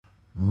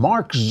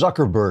Mark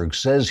Zuckerberg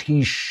says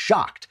he's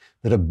shocked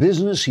that a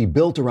business he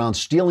built around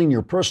stealing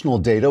your personal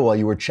data while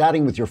you were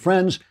chatting with your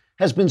friends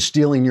has been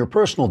stealing your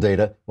personal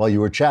data while you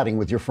were chatting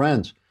with your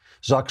friends.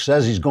 Zuck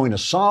says he's going to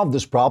solve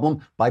this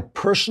problem by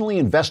personally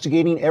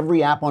investigating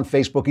every app on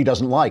Facebook he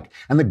doesn't like.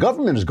 And the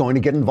government is going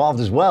to get involved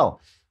as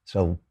well.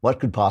 So what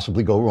could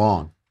possibly go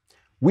wrong?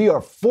 We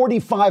are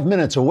 45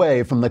 minutes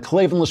away from the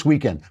Klavanless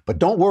weekend. But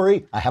don't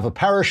worry, I have a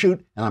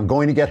parachute and I'm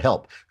going to get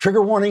help.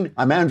 Trigger warning,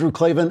 I'm Andrew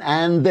Klavan,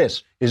 and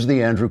this is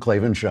The Andrew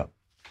Klavan Show.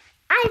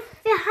 I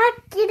feel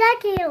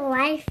hunky-dunky,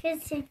 life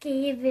is a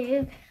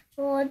give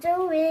for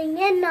doing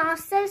and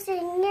also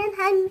singing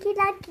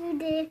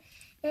hunky-dunky-doo.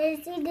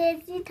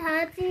 Itsy-ditsy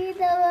totsy,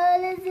 the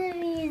world is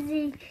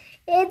amazing.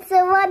 It's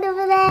a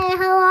wonderful day,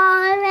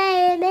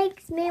 hooray, it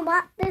makes me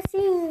want to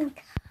sing.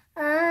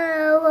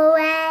 Oh,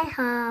 hooray,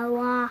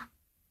 hurrah.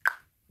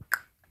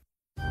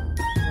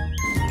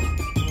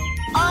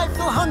 I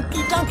feel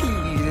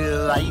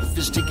hunky-dunky, life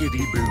is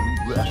tickety-boo.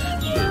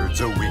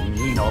 Birds are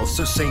winging,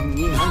 also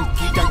singing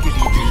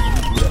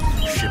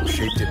hunky-dunky-doo.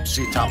 Ship-shape,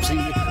 tipsy-topsy,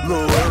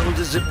 the world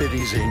is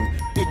zippity-zing.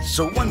 It's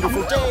a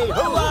wonderful day,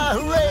 hurrah,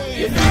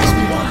 hooray, it makes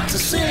me want to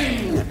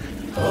sing.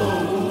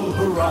 Oh,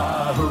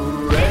 hurrah,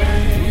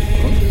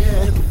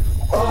 hooray,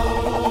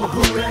 oh,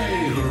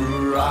 hooray,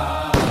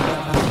 hurrah.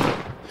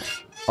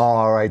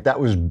 All right, that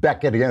was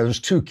Beckett again. It was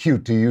too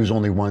cute to use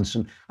only once,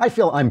 and I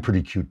feel I'm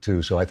pretty cute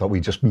too, so I thought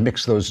we'd just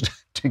mix those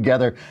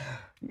together.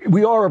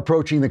 We are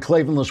approaching the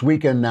Klavanless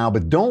weekend now,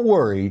 but don't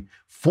worry.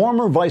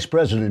 Former Vice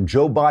President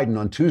Joe Biden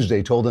on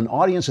Tuesday told an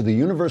audience at the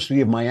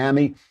University of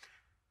Miami,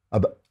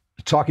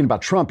 talking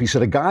about Trump, he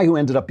said, a guy who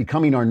ended up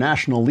becoming our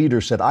national leader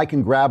said, I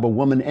can grab a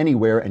woman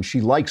anywhere and she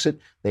likes it.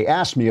 They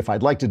asked me if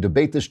I'd like to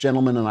debate this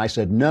gentleman, and I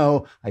said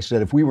no. I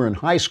said if we were in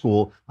high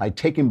school, I'd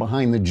take him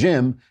behind the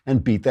gym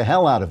and beat the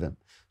hell out of him.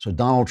 So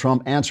Donald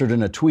Trump answered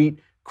in a tweet,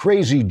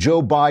 crazy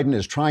Joe Biden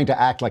is trying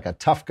to act like a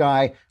tough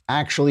guy.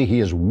 Actually, he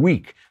is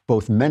weak,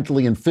 both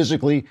mentally and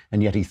physically,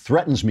 and yet he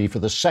threatens me for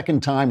the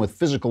second time with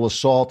physical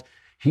assault.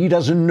 He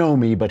doesn't know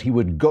me, but he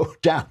would go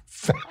down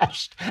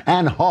fast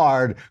and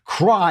hard,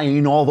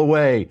 crying all the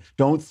way.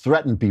 Don't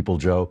threaten people,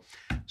 Joe.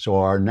 So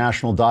our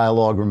national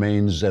dialogue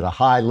remains at a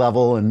high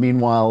level. And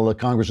meanwhile,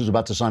 Congress is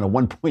about to sign a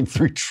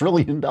 $1.3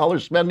 trillion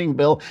spending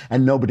bill,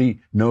 and nobody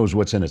knows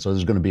what's in it. So this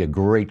is going to be a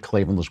great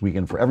Klavanless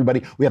weekend for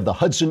everybody. We have the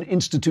Hudson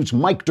Institute's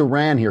Mike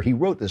Doran here. He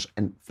wrote this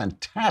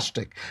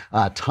fantastic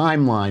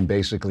timeline,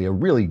 basically, a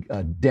really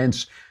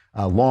dense,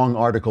 long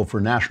article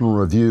for National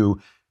Review,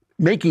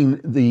 making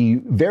the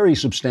very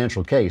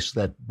substantial case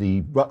that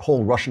the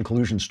whole Russian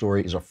collusion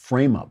story is a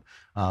frame-up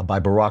by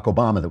Barack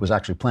Obama that was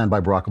actually planned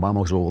by Barack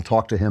Obama, so we'll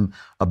talk to him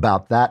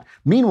about that.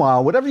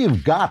 Meanwhile, whatever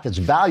you've got that's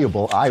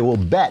valuable, I will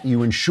bet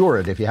you insure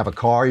it. If you have a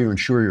car, you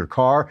insure your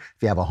car.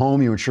 If you have a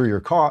home, you insure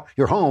your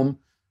home.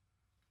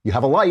 You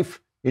have a life,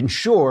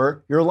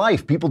 insure your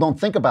life. People don't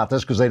think about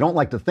this because they don't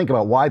like to think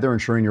about why they're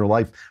insuring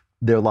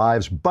their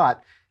lives,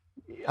 but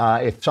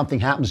if something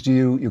happens to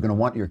you, you're going to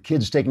want your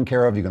kids taken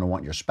care of. You're going to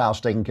want your spouse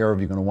taken care of.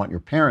 You're going to want your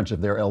parents, if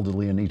they're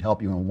elderly and need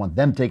help, you're going to want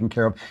them taken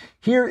care of.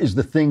 Here is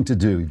the thing to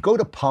do. Go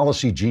to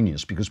Policy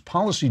Genius, because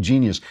Policy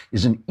Genius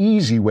is an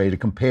easy way to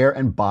compare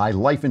and buy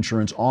life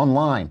insurance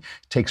online.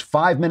 It takes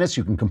 5 minutes.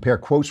 You can compare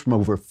quotes from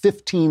over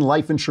 15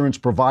 life insurance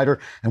providers.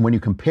 And when you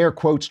compare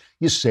quotes,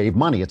 you save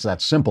money. It's that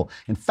simple.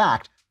 In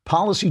fact,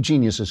 Policy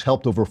Genius has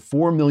helped over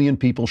 4 million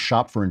people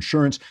shop for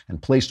insurance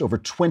and placed over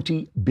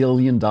 $20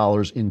 billion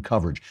in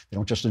coverage. They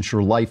don't just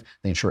insure life,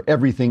 they insure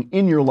everything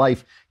in your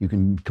life. You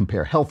can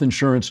compare health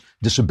insurance,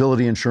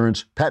 disability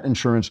insurance, pet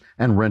insurance,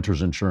 and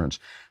renter's insurance.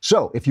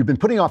 So if you've been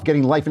putting off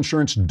getting life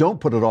insurance,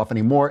 don't put it off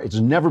anymore. It's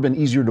never been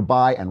easier to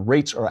buy, and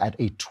rates are at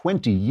a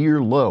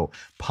 20-year low.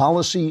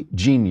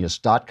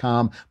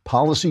 PolicyGenius.com,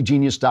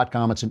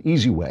 PolicyGenius.com. It's an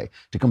easy way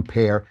to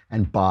compare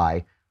and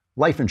buy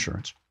life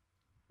insurance.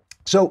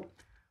 So,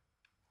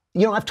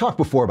 I've talked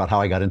before about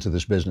how I got into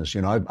this business.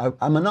 I'm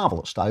a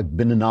novelist. I've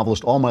been a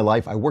novelist all my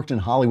life. I worked in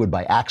Hollywood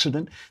by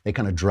accident. They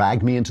kind of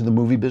dragged me into the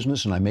movie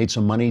business, and I made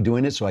some money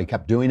doing it, so I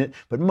kept doing it.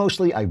 But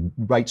mostly I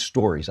write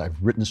stories.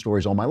 I've written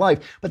stories all my life.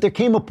 But there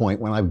came a point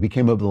when I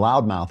became a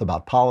loudmouth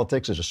about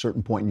politics. There's a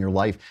certain point in your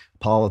life,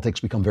 politics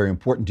become very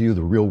important to you.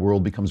 The real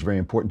world becomes very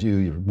important to you.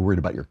 You're worried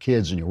about your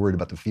kids, and you're worried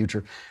about the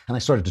future. And I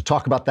started to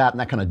talk about that, and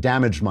that kind of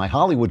damaged my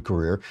Hollywood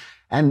career.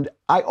 And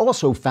I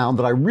also found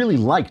that I really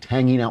liked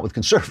hanging out with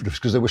conservatives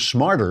because they were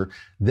smarter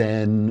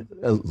than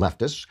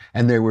leftists,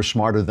 and they were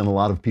smarter than a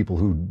lot of people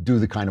who do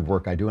the kind of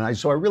work I do. And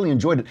so I really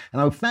enjoyed it.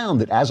 And I found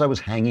that as I was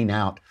hanging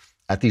out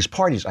at these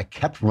parties, I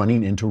kept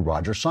running into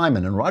Roger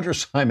Simon. And Roger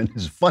Simon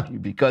is funny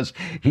because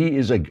he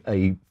is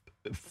a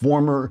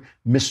former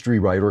mystery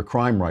writer, a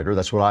crime writer.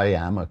 That's what I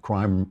am, a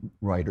crime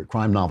writer,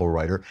 crime novel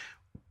writer,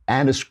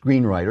 and a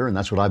screenwriter. And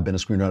that's what I've been, a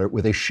screenwriter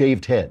with a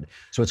shaved head.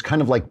 So it's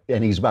kind of like,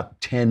 and he's about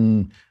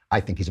 10, I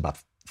think he's about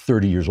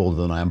 30 years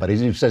older than I am, but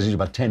he says he's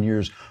about 10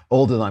 years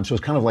older than I am. So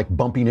it's kind of like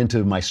bumping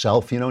into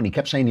myself, and he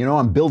kept saying,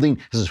 I'm building,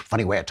 this is a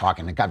funny way of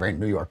talking, a guy very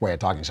New York way of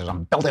talking. He says,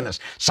 I'm building this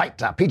site,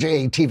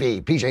 PJ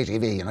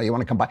TV, you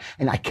want to come by?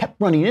 And I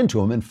kept running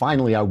into him. And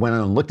finally I went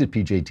on and looked at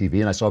PJ TV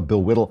and I saw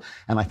Bill Whittle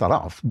and I thought,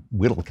 oh, if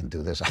Whittle can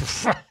do this.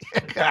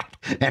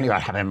 Anyway,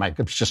 I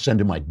was just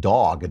sending my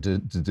dog to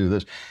do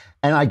this.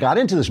 And I got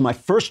into this. My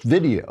first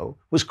video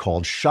was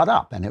called Shut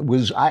Up. And it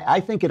was, I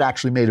think it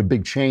actually made a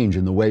big change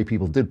in the way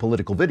people did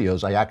political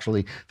videos. I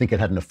actually think it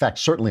had an effect,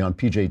 certainly on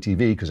PJTV,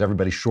 because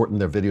everybody shortened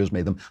their videos,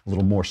 made them a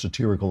little more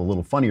satirical, a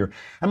little funnier.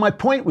 And my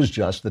point was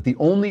just that the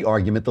only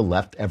argument the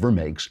left ever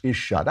makes is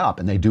shut up.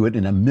 And they do it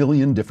in a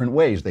million different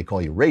ways. They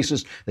call you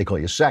racist. They call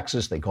you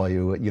sexist. They call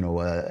you,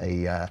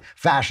 a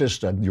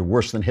fascist. You're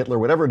worse than Hitler,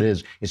 whatever it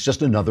is. It's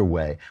just another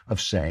way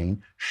of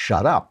saying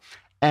shut up.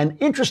 And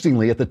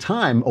interestingly, at the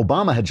time,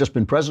 Obama had just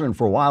been president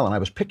for a while, and I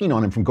was picking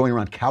on him from going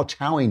around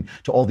kowtowing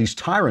to all these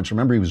tyrants.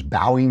 Remember, he was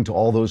bowing to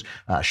all those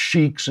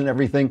sheiks and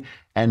everything,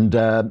 and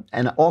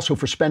also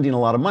for spending a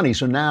lot of money.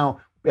 So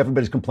now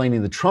everybody's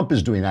complaining that Trump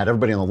is doing that.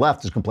 Everybody on the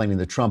left is complaining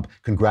that Trump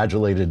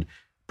congratulated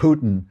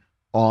Putin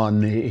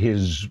on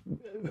his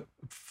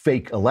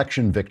fake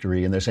election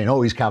victory, and they're saying,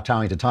 oh, he's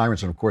kowtowing to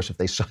tyrants. And of course, if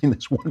they sign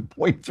this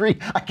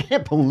 1.3, I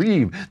can't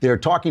believe they're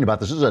talking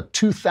about this. This is a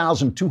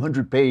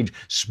 2,200-page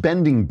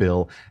spending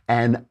bill,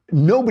 and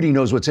nobody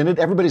knows what's in it.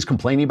 Everybody's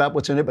complaining about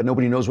what's in it, but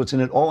nobody knows what's in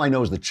it. All I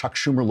know is that Chuck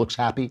Schumer looks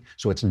happy,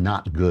 so it's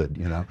not good,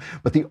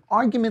 But the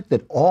argument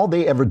that all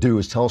they ever do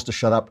is tell us to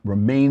shut up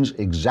remains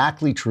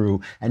exactly true.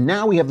 And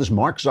now we have this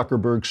Mark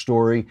Zuckerberg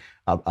story.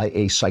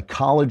 A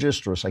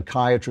psychologist or a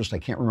psychiatrist, I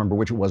can't remember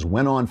which it was,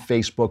 went on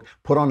Facebook,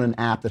 put on an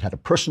app that had a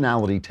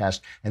personality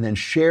test, and then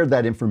shared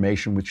that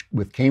information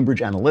with Cambridge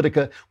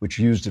Analytica, which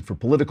used it for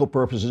political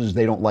purposes.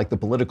 They don't like the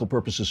political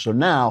purposes. So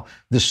now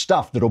this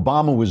stuff that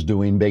Obama was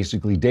doing,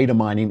 basically data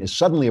mining, is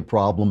suddenly a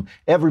problem.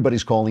 Everybody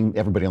on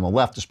the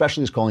left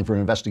especially, is calling for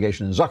an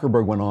investigation. And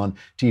Zuckerberg went on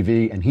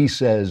TV and he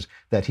says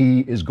that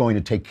he is going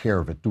to take care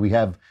of it. Do we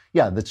have,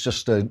 that's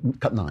just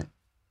cut 9.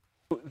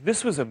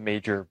 This was a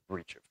major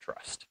breach of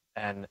trust.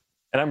 And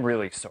I'm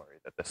really sorry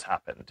that this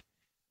happened.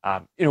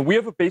 We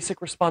have a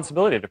basic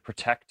responsibility to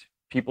protect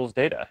people's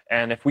data.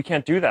 And if we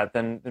can't do that,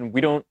 then we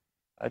don't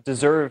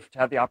deserve to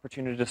have the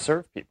opportunity to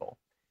serve people.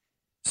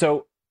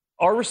 So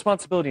our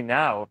responsibility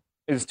now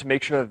is to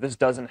make sure that this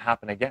doesn't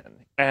happen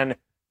again. And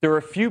there are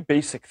a few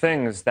basic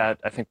things that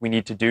I think we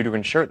need to do to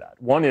ensure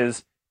that. One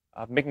is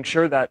making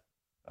sure that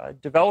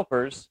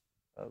developers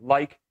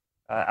like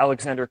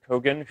Alexander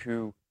Kogan,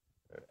 who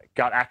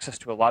got access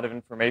to a lot of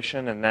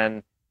information and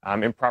then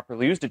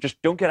improperly used it,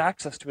 just don't get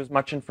access to as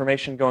much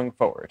information going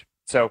forward.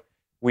 So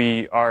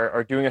we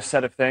are doing a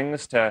set of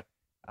things to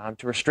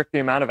restrict the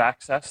amount of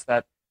access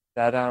that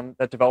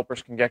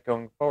developers can get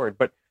going forward.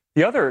 But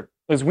the other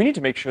is we need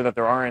to make sure that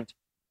there aren't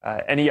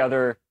any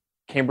other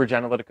Cambridge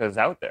Analyticas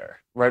out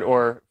there, right,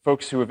 or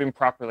folks who have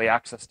improperly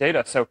accessed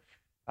data. So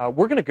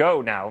we're going to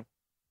go now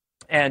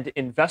and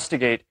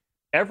investigate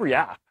every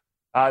app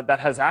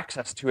that has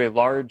access to a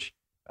large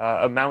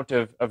amount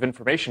of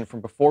information from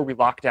before we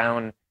lock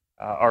down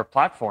our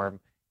platform.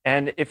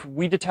 And if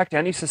we detect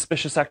any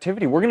suspicious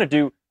activity, we're going to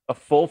do a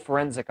full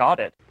forensic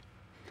audit.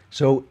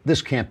 So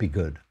this can't be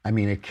good. I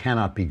mean, it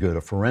cannot be good.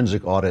 A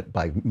forensic audit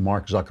by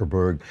Mark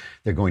Zuckerberg.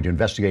 They're going to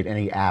investigate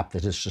any app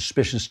that is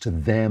suspicious to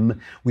them.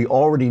 We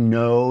already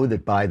know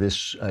that by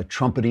this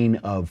trumpeting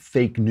of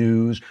fake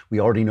news, we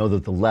already know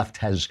that the left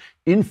has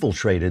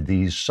infiltrated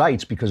these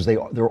sites because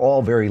they're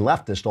all very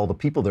leftist. All the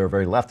people there are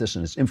very leftist,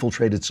 and it's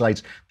infiltrated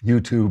sites,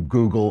 YouTube,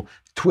 Google,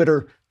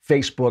 Twitter,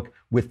 Facebook,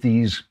 with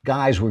these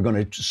guys who are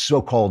going to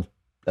so-called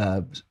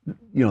they're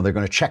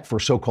going to check for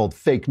so-called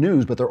fake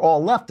news, but they're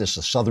all leftists.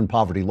 The Southern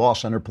Poverty Law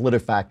Center,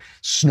 PolitiFact,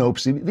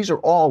 Snopes. These are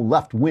all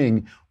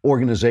left-wing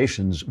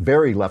organizations,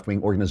 very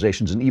left-wing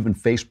organizations, and even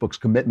Facebook's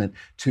commitment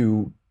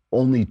to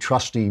only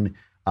trusting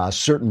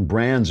certain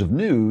brands of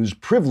news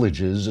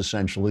privileges,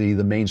 essentially,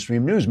 the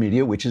mainstream news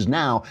media, which is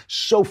now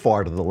so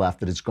far to the left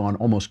that it's gone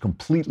almost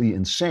completely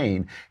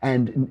insane.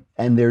 And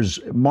there's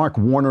Mark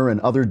Warner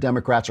and other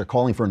Democrats are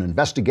calling for an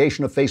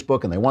investigation of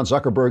Facebook, and they want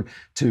Zuckerberg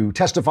to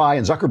testify.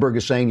 And Zuckerberg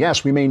is saying,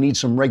 yes, we may need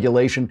some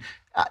regulation.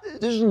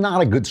 This is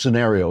not a good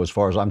scenario as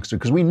far as I'm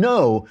concerned, because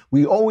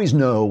we always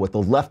know what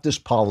the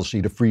leftist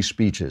policy to free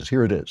speech is.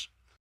 Here it is.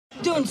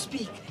 Don't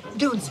speak.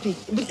 Don't speak.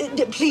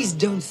 Please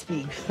don't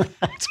speak.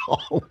 That's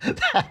all.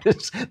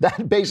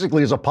 That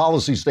basically is a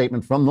policy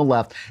statement from the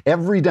left.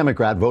 Every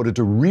Democrat voted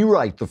to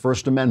rewrite the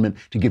First Amendment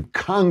to give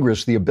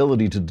Congress the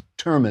ability to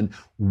determine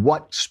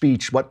what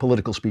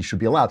political speech should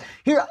be allowed.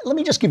 Here, let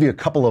me just give you a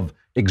couple of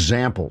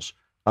examples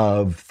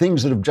of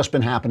things that have just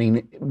been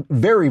happening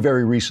very,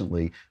 very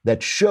recently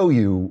that show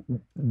you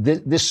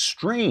this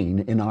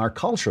strain in our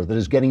culture that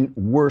is getting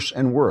worse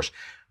and worse.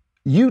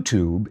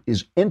 YouTube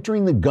is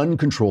entering the gun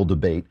control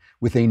debate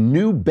with a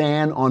new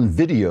ban on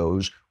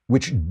videos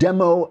which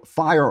demo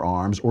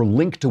firearms or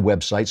link to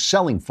websites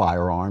selling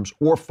firearms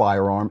or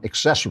firearm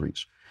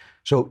accessories.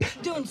 So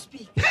Don't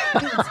speak.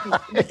 Don't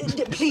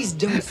speak. Please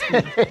don't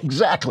speak.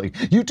 exactly.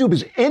 YouTube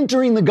is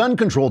entering the gun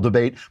control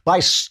debate by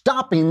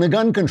stopping the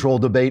gun control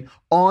debate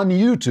on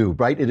YouTube,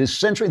 right? It is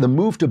century. The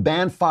move to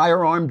ban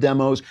firearm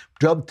demos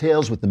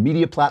dovetails with the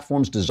media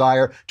platform's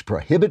desire to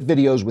prohibit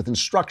videos with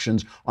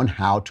instructions on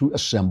how to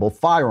assemble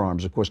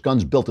firearms. Of course,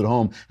 guns built at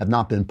home have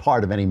not been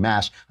part of any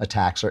mass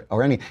attacks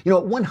or any. You know,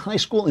 at one high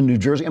school in New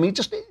Jersey, I mean,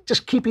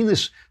 just keeping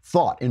this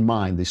thought in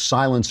mind, the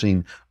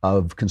silencing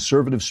of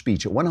conservative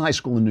speech. At one high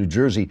school in New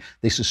Jersey,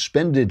 they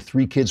suspended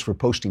 3 kids for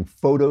posting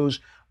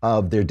photos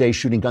of their day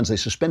shooting guns. They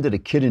suspended a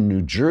kid in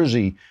New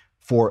Jersey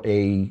for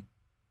a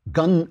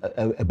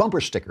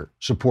bumper sticker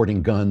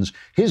supporting guns.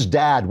 His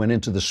dad went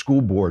into the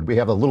school board. We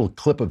have a little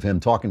clip of him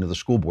talking to the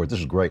school board. This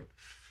is great.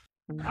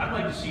 I'd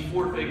like to see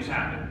 4 things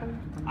happen.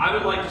 I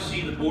would like to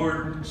see the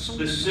board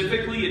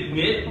specifically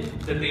admit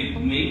that they've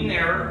made an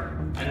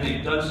error and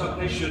they've done something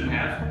they shouldn't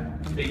have.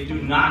 They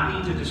do not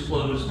need to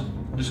disclose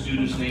the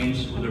students'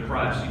 names or their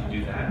privacy to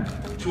do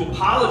that. To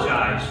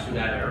apologize for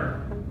that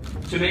error.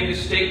 To make a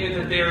statement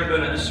that they are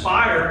going to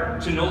aspire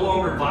to no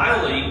longer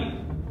violate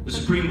the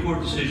Supreme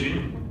Court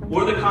decision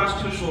or the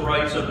constitutional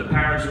rights of the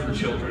parents or the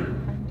children.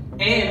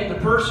 And the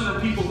person or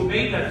people who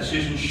made that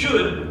decision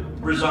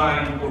should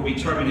resign or be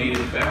terminated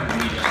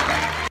effectively.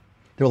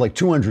 There were like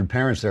 200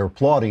 parents there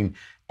applauding,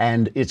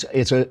 and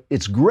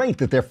it's great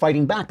that they're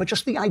fighting back. But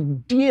just the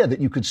idea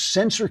that you could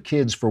censor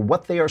kids for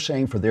what they are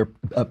saying, for their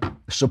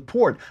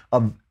support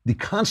of the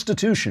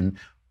Constitution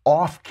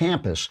off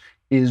campus,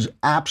 is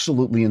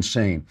absolutely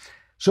insane.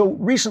 So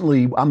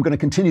recently, I'm going to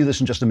continue this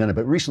in just a minute,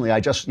 but recently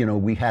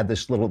we had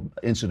this little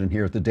incident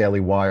here at the Daily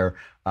Wire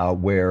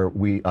where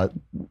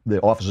the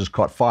offices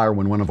caught fire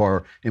when one of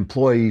our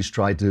employees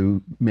tried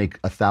to make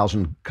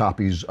 1,000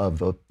 copies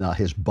of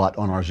his butt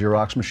on our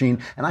Xerox machine.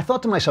 And I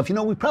thought to myself,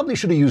 we probably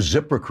should have used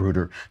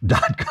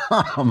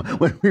ZipRecruiter.com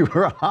when we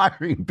were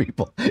hiring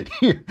people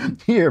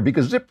here,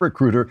 because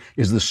ZipRecruiter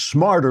is the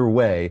smarter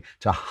way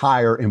to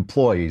hire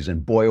employees.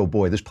 And boy, oh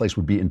boy, this place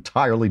would be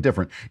entirely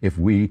different if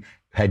we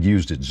had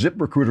used it.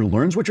 ZipRecruiter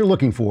learns what you're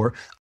looking for,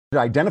 it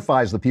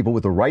identifies the people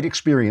with the right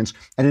experience,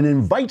 and it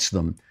invites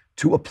them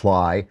to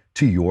apply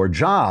to your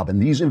job.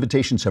 And these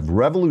invitations have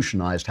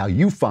revolutionized how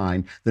you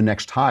find the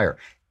next hire.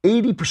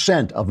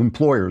 80% of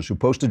employers who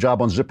post a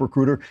job on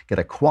ZipRecruiter get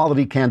a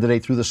quality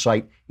candidate through the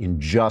site in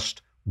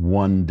just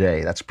one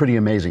day. That's pretty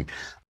amazing.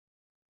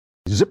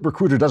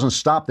 ZipRecruiter doesn't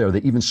stop there.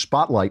 They even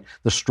spotlight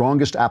the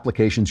strongest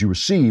applications you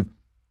receive,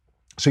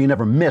 so you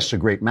never miss a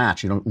great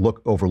match. You don't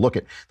overlook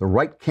it. The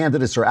right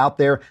candidates are out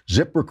there.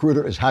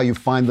 ZipRecruiter is how you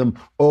find them.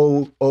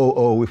 Oh,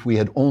 if we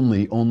had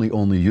only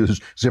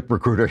used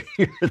ZipRecruiter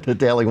here at the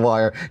Daily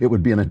Wire, it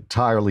would be an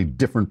entirely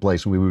different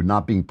place, and we would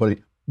not be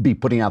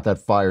putting out that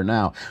fire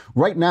now.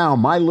 Right now,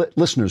 my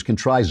listeners can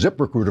try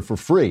ZipRecruiter for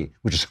free,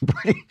 which is a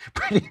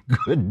pretty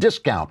good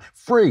discount.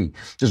 Free.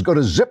 Just go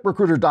to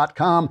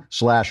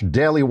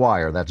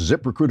ZipRecruiter.com/dailywire. That's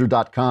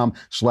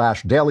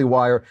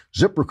ZipRecruiter.com/dailywire.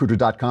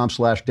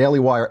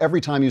 ZipRecruiter.com/dailywire. Every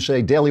time you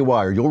say Daily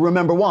Wire, you'll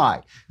remember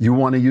why you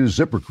want to use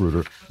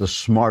ZipRecruiter, the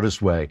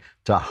smartest way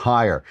to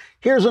hire.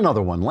 Here's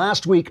another one.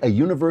 Last week, a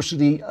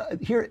university,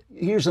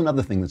 here's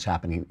another thing that's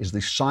happening, is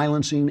the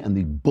silencing and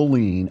the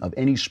bullying of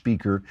any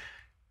speaker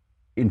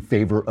in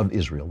favor of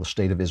Israel, the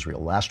state of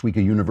Israel. Last week,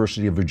 a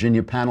University of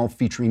Virginia panel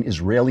featuring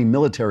Israeli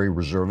military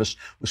reservists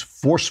was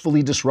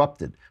forcefully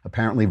disrupted,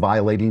 apparently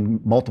violating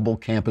multiple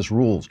campus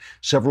rules.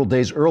 Several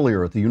days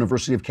earlier, at the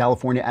University of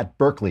California at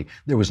Berkeley,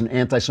 there was an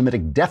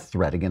anti-Semitic death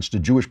threat against a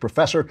Jewish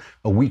professor.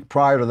 A week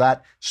prior to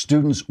that,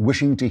 students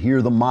wishing to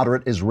hear the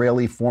moderate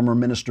Israeli former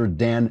minister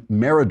Dan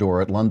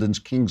Meridor at London's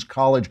King's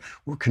College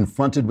were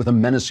confronted with a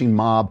menacing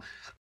mob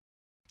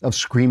of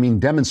screaming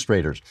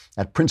demonstrators.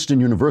 At Princeton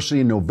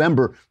University in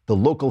November, the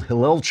local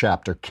Hillel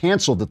chapter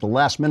canceled at the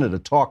last minute a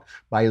talk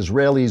by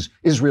Israel's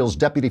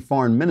deputy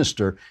foreign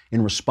minister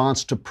in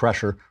response to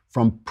pressure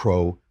from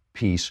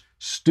pro-peace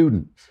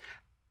students.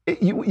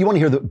 You want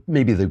to hear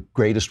maybe the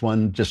greatest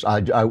one?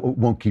 I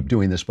won't keep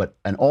doing this, but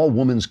an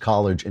all-women's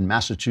college in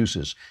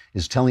Massachusetts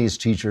is telling its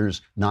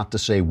teachers not to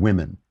say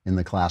women in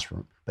the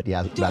classroom. But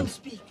yeah, Don't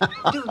speak.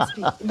 Don't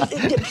speak.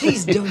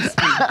 Please don't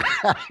speak.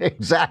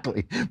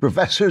 Exactly.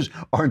 Professors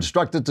are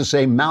instructed to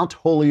say Mount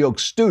Holyoke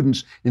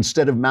students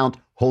instead of Mount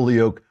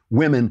Holyoke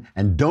women,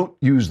 and don't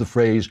use the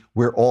phrase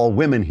 "we're all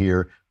women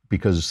here,"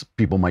 because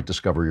people might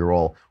discover you're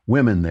all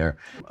women there.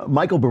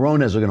 Michael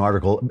Barone has an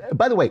article.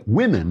 By the way,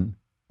 women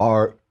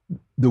are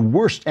the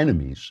worst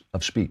enemies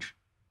of speech.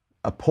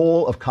 A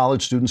poll of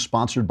college students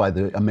sponsored by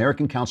the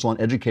American Council on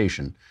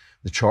Education,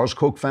 the Charles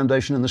Koch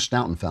Foundation, and the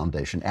Stoughton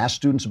Foundation asked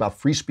students about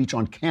free speech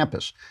on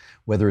campus,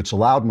 whether it's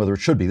allowed and whether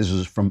it should be. This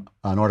is from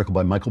an article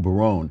by Michael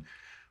Barone.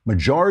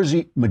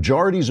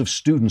 Majorities of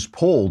students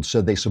polled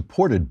said they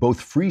supported both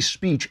free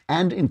speech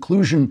and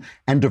inclusion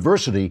and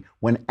diversity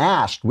when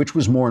asked which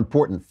was more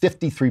important.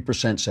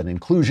 53% said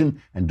inclusion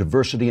and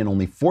diversity, and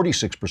only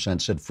 46%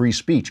 said free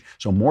speech.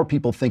 So more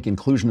people think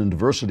inclusion and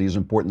diversity is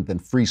important than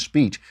free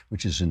speech,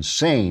 which is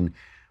insane.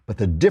 But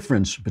the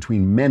difference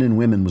between men and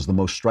women was the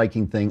most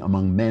striking thing.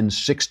 Among men,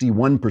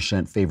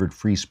 61% favored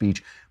free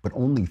speech, but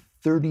only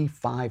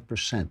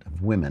 35%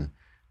 of women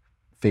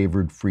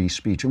favored free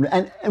speech.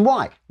 And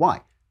why?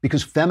 Why?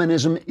 Because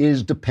feminism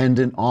is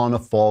dependent on a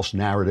false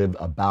narrative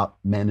about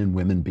men and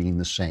women being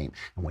the same.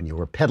 And when you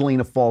are peddling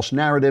a false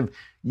narrative,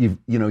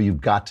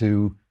 you've got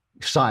to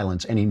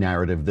silence any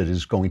narrative that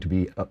is going to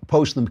be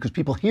opposed to them, because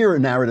people hear a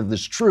narrative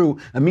that's true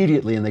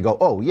immediately and they go,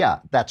 oh yeah,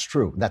 that's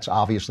true. That's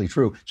obviously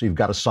true. So you've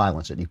got to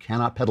silence it. You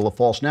cannot peddle a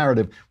false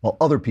narrative while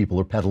other people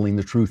are peddling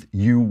the truth.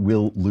 You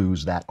will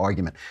lose that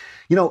argument.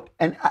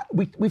 And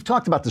we've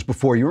talked about this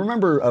before. You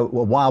remember a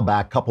while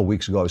back, a couple of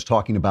weeks ago, I was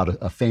talking about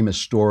a famous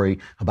story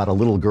about a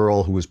little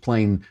girl who was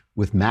playing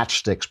with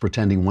matchsticks,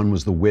 pretending one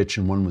was the witch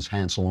and one was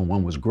Hansel and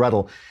one was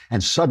Gretel,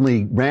 and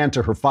suddenly ran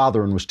to her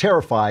father and was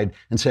terrified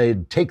and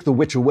said, take the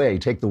witch away,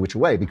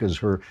 because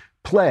her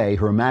play,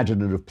 her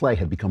imaginative play,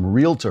 had become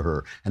real to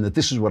her. And that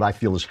this is what I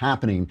feel is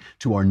happening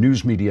to our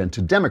news media and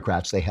to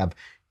Democrats. They have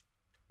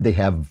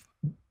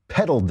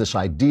peddled this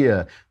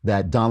idea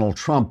that Donald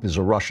Trump is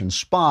a Russian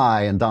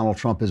spy and Donald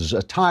Trump is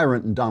a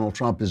tyrant and Donald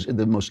Trump is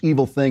the most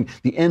evil thing,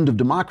 the end of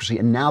democracy,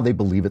 and now they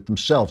believe it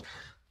themselves.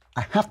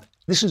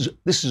 This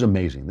is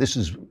amazing. This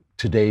is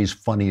today's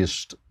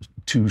funniest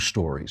two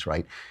stories,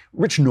 right?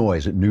 Rich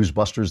Noyes at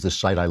Newsbusters, this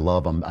site I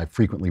love. I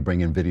frequently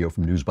bring in video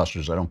from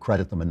Newsbusters. I don't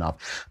credit them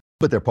enough,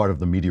 but they're part of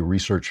the Media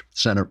Research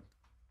Center.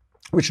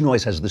 Rich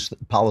Noyes has this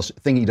policy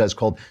thing he does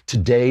called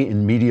Today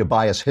in Media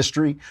Bias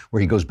History,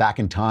 where he goes back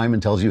in time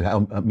and tells you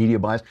how media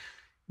bias.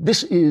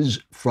 This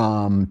is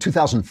from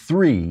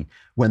 2003,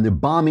 when the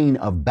bombing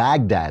of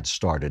Baghdad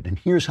started. And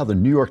here's how the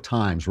New York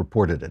Times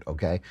reported it,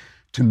 okay?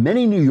 To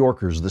many New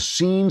Yorkers, the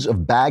scenes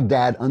of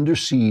Baghdad under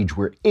siege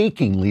were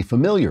achingly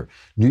familiar.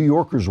 New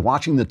Yorkers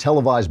watching the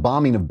televised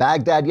bombing of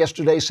Baghdad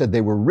yesterday said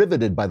they were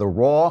riveted by the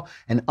raw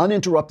and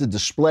uninterrupted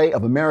display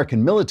of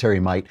American military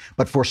might.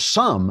 But for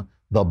some,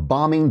 the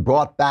bombing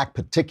brought back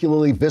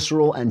particularly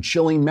visceral and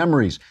chilling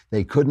memories.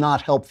 They could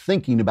not help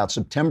thinking about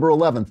September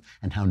 11th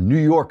and how New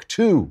York,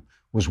 too,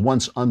 was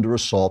once under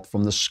assault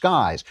from the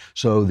skies.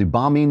 So the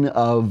bombing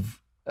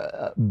of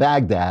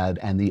Baghdad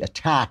and the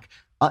attack,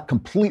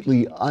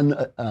 completely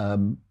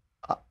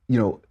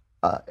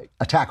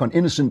attack on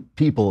innocent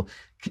people,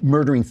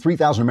 murdering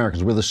 3,000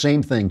 Americans, were the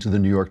same thing to the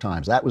New York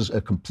Times. That was a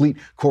complete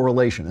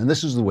correlation. And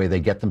this is the way they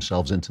get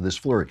themselves into this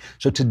flurry.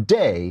 So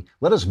today,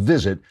 let us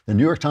visit the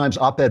New York Times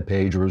op-ed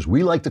page, or as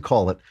we like to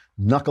call it,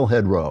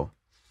 Knucklehead Row.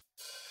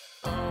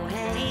 Oh,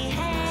 hey,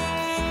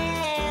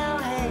 hey, oh,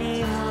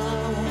 hey,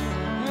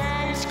 ho.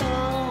 Let's go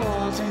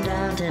waltzing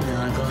down to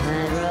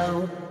Knucklehead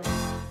Row.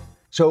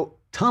 So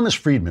Thomas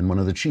Friedman, one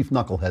of the chief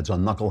knuckleheads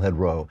on Knucklehead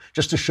Row,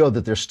 just to show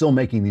that they're still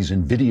making these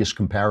invidious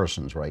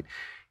comparisons, right?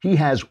 He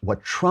has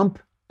what Trump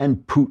and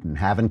Putin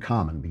have in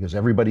common, because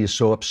everybody is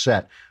so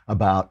upset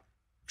about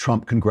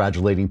Trump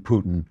congratulating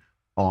Putin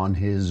on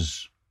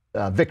his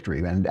victory.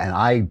 And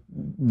I'm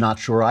not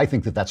sure I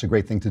think that that's a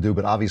great thing to do,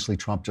 but obviously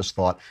Trump just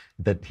thought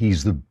that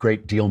he's the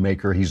great deal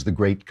maker, he's the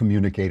great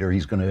communicator,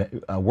 he's going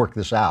to work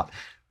this out.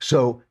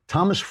 So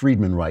Thomas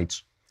Friedman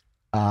writes,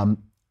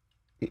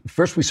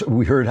 first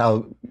we heard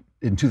how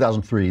in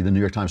 2003, the New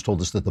York Times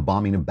told us that the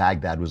bombing of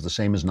Baghdad was the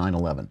same as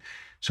 9/11.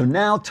 So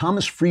now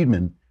Thomas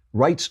Friedman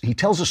writes, he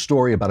tells a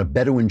story about a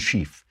Bedouin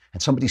chief,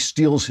 and somebody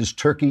steals his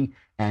turkey,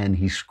 and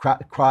he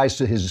cries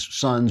to his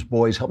sons,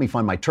 boys, help me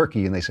find my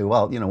turkey. And they say,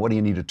 well, what do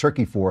you need a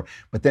turkey for?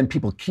 But then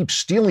people keep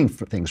stealing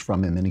things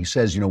from him. And he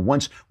says,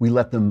 once we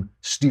let them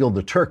steal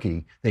the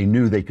turkey, they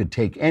knew they could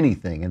take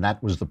anything. And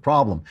that was the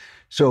problem.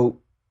 So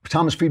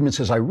Thomas Friedman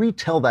says, I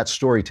retell that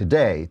story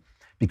today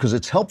because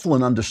it's helpful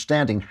in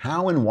understanding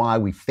how and why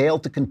we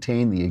failed to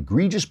contain the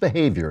egregious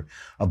behavior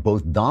of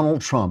both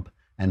Donald Trump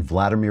and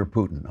Vladimir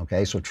Putin.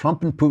 Okay, so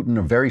Trump and Putin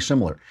are very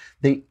similar.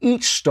 They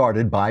each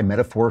started by,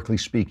 metaphorically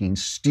speaking,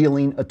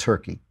 stealing a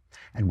turkey.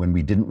 And when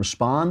we didn't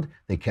respond,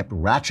 they kept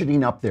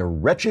ratcheting up their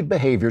wretched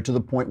behavior to the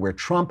point where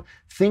Trump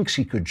thinks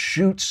he could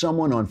shoot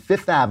someone on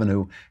Fifth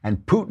Avenue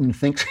and Putin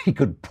thinks he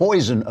could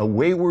poison a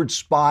wayward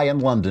spy in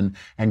London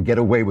and get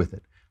away with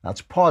it.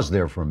 Let's pause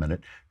there for a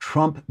minute.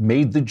 Trump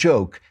made the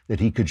joke that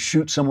he could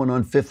shoot someone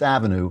on Fifth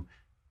Avenue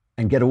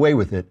and get away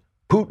with it.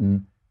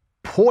 Putin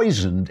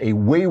poisoned a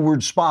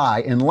wayward spy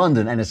in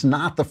London, and it's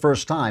not the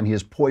first time he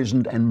has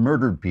poisoned and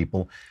murdered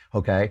people,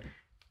 okay?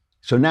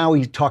 So now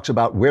he talks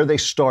about where they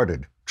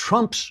started.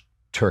 Trump's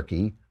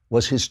turkey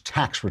was his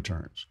tax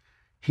returns.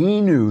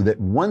 He knew that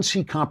once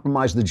he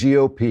compromised the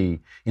GOP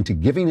into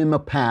giving him a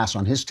pass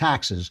on his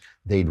taxes,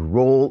 they'd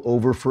roll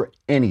over for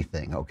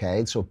anything,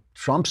 okay? So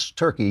Trump's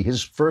turkey,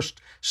 his first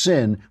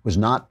sin, was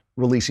not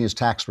releasing his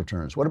tax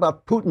returns. What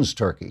about Putin's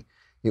turkey?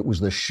 It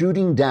was the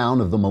shooting down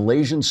of the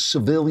Malaysian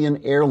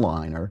civilian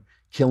airliner,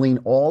 killing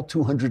all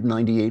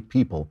 298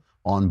 people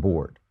on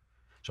board.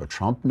 So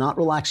Trump not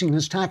relaxing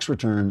his tax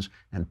returns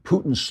and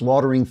Putin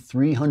slaughtering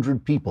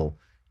 300 people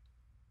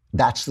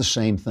That's the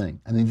same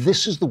thing. I mean,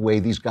 this is the way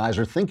these guys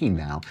are thinking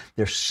now.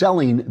 They're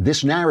selling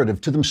this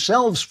narrative to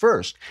themselves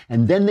first,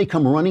 and then they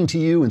come running to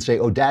you and say,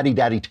 oh,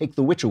 daddy, take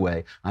the witch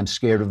away. I'm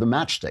scared of the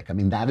matchstick. I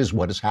mean, that is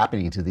what is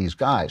happening to these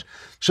guys.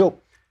 So,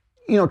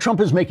 Trump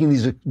is making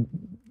these,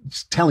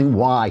 telling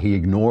why he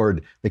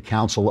ignored the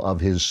counsel of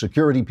his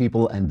security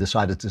people and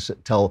decided to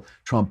tell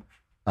Trump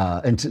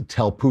and to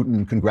tell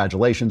Putin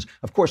congratulations.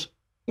 Of course,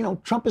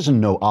 Trump has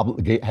no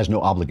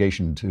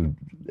obligation to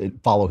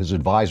follow his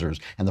advisors.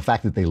 And the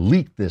fact that they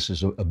leaked this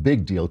is a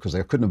big deal because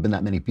there couldn't have been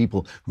that many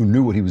people who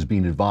knew what he was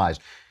being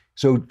advised.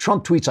 So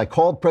Trump tweets, I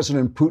called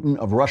President Putin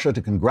of Russia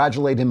to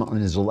congratulate him on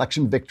his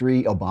election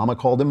victory. Obama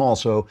called him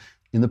also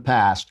in the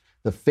past.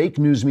 The fake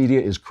news media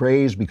is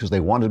crazed because they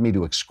wanted me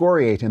to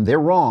excoriate him. They're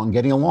wrong.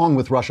 Getting along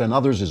with Russia and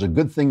others is a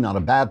good thing, not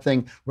a bad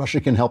thing. Russia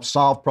can help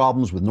solve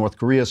problems with North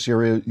Korea,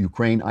 Syria,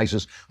 Ukraine,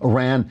 ISIS,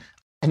 Iran,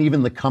 and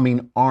even the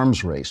coming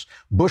arms race.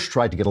 Bush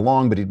tried to get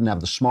along, but he didn't have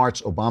the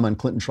smarts. Obama and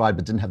Clinton tried,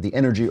 but didn't have the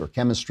energy or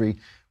chemistry.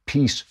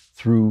 Peace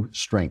through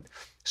strength.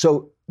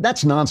 So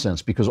that's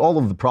nonsense because all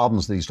of the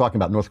problems that he's talking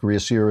about, North Korea,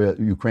 Syria,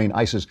 Ukraine,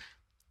 ISIS,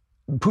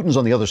 Putin's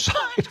on the other side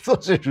of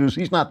those issues.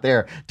 He's not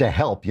there to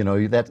help.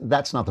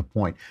 That's not the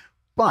point.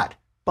 But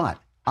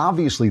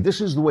obviously,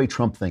 this is the way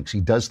Trump thinks. He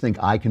does think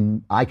I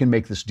can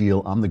make this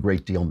deal. I'm the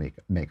great deal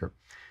maker.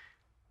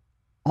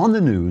 On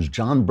the news,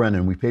 John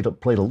Brennan, we played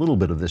a little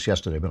bit of this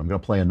yesterday, but I'm going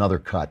to play another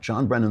cut.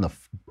 John Brennan,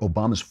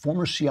 Obama's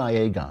former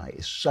CIA guy,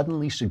 is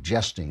suddenly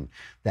suggesting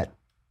that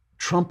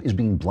Trump is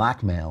being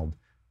blackmailed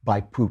by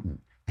Putin.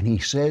 And he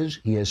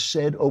has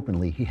said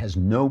openly he has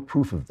no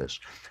proof of this.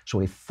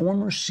 So a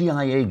former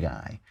CIA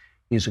guy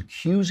is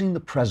accusing the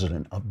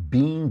president of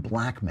being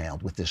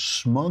blackmailed with this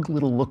smug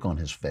little look on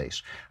his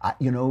face.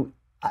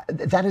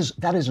 That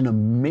is an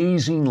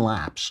amazing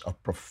lapse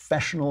of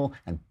professional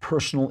and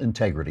personal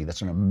integrity.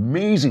 That's an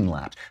amazing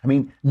lapse. I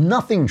mean,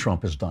 nothing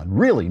Trump has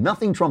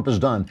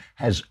done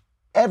has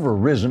ever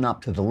risen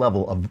up to the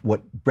level of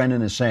what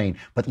Brennan is saying.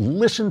 But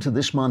listen to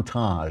this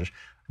montage.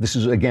 This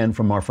is, again,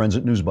 from our friends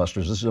at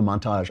Newsbusters. This is a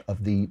montage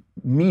of the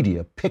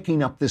media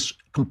picking up this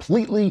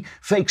completely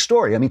fake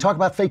story. I mean, talk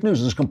about fake news.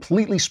 This is a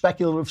completely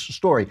speculative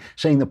story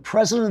saying the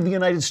president of the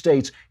United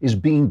States is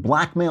being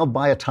blackmailed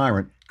by a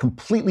tyrant,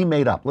 completely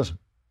made up. Listen.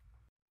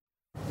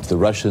 The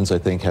Russians, I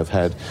think, have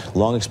had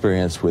long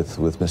experience with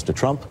Mr.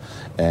 Trump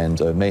and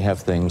may have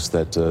things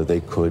that they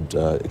could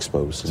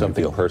expose.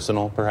 Something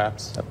personal,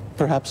 perhaps?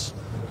 Perhaps.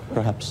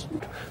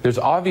 There's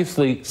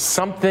obviously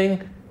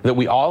something that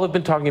we all have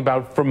been talking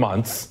about for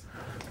months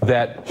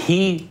that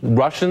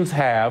Russians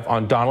have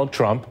on Donald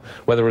Trump,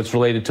 whether it's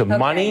related to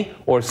money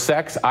or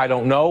sex, I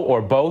don't know,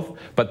 or both,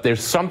 but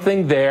there's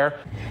something there.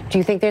 Do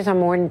you think there's a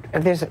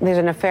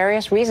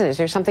nefarious reason? Is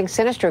there something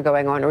sinister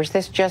going on, or is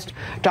this just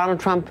Donald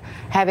Trump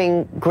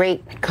having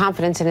great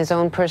confidence in his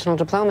own personal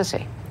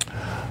diplomacy?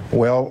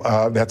 Well,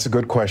 that's a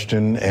good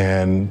question,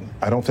 and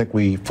I don't think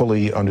we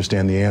fully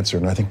understand the answer,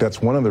 and I think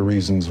that's one of the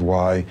reasons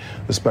why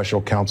the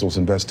special counsel's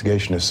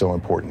investigation is so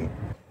important.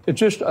 It's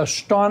just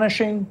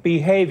astonishing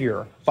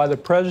behavior by the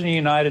President of the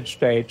United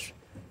States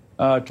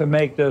to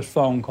make this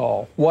phone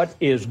call. What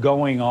is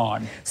going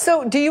on?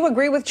 So do you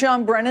agree with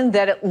John Brennan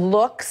that it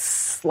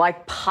looks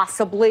like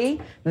possibly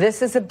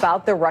this is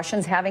about the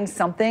Russians having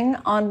something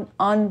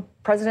on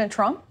President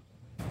Trump?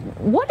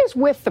 What is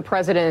with the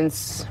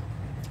president's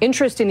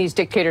interest in these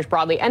dictators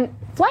broadly, and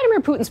Vladimir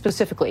Putin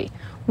specifically?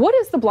 What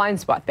is the blind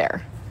spot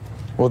there?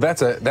 Well,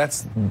 that's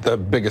the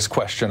biggest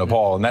question of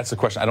all, and that's the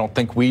question I don't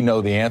think we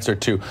know the answer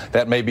to.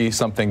 That may be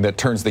something that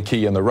turns the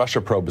key in the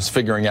Russia probe, is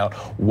figuring out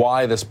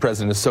why this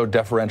president is so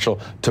deferential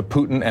to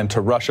Putin and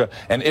to Russia,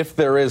 and if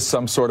there is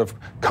some sort of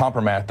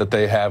compromat that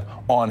they have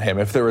on him,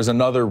 if there is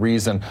another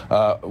reason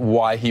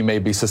why he may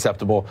be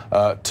susceptible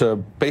to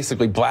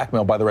basically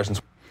blackmail by the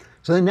Russians.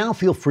 So they now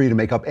feel free to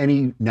make up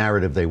any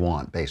narrative they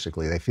want,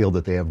 basically. They feel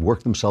that they have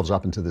worked themselves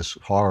up into this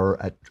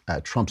horror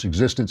at Trump's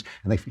existence,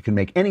 and they can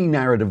make any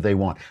narrative they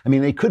want. I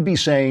mean, they could be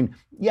saying,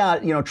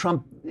 yeah,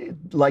 Trump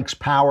likes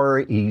power.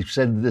 He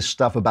said this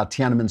stuff about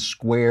Tiananmen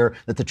Square,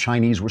 that the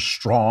Chinese were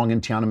strong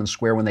in Tiananmen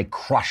Square when they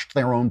crushed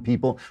their own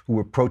people who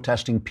were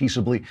protesting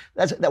peaceably.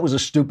 That was a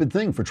stupid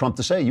thing for Trump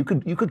to say. You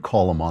could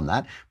call him on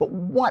that. But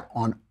what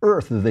on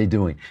earth are they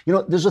doing?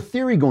 There's a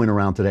theory going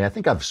around today. I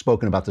think I've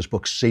spoken about this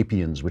book,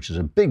 Sapiens, which is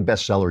a big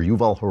bestseller.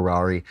 Yuval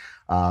Harari,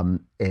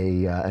 an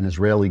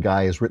Israeli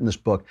guy, has written this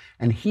book,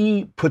 and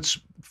he puts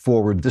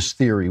forward this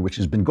theory, which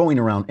has been going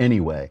around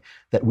anyway,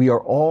 that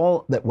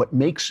that what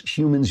makes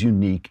humans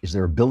unique is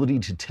their ability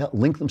to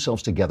link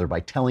themselves together by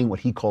telling what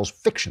he calls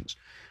fictions.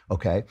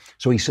 Okay,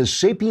 so he says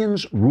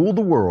sapiens rule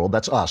the world,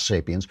 that's us,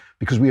 sapiens,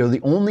 because we are the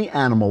only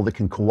animal that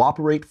can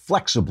cooperate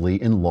flexibly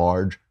in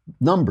large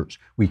numbers.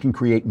 We can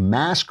create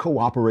mass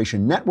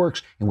cooperation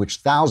networks in which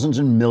thousands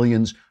and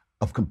millions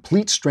of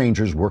complete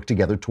strangers work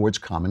together towards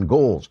common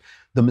goals.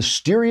 The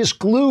mysterious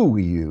glue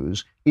we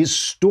use is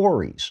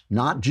stories,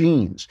 not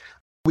genes.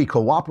 We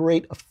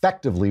cooperate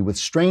effectively with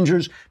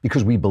strangers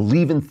because we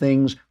believe in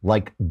things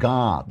like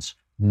gods,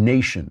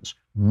 nations,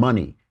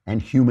 money,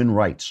 and human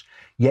rights.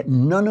 Yet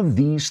none of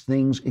these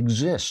things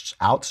exists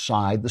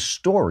outside the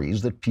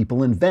stories that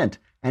people invent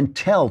and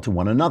tell to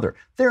one another.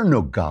 There are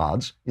no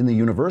gods in the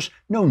universe,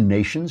 no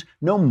nations,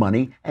 no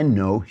money, and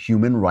no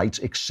human rights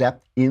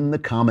except in the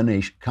common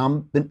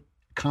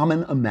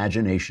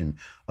imagination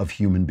of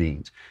human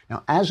beings.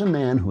 Now, as a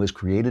man who has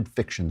created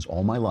fictions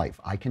all my life,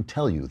 I can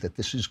tell you that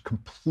this is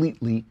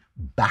completely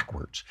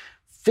backwards.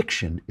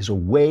 Fiction is a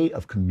way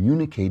of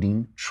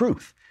communicating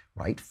truth.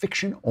 Right?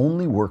 Fiction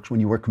only works when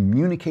you are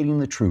communicating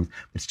the truth.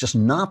 It's just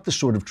not the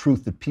sort of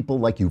truth that people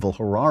like Yuval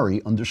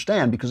Harari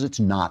understand because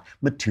it's not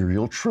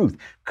material truth.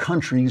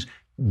 Countries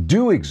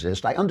do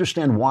exist. I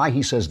understand why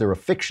he says they're a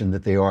fiction,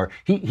 that they are.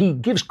 He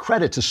gives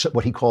credit to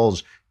what he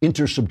calls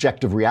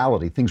intersubjective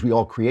reality, things we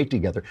all create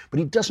together, but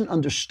he doesn't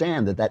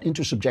understand that that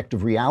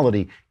intersubjective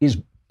reality is,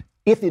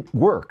 if it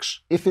works,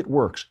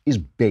 is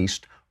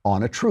based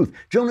on a truth.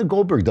 Jonah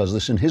Goldberg does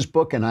this in his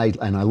book, and I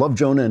love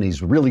Jonah, and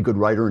he's a really good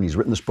writer, and he's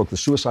written this book, The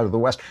Suicide of the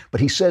West.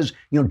 But he says,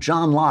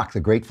 John Locke, the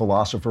great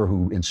philosopher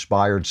who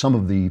inspired some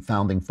of the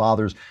founding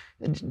fathers,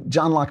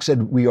 John Locke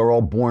said we are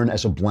all born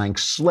as a blank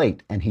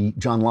slate, and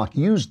John Locke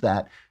used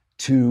that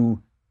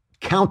to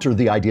counter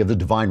the idea of the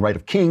divine right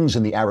of kings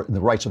and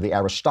the rights of the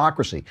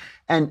aristocracy.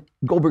 And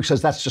Goldberg says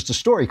that's just a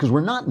story because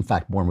we're not, in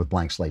fact, born with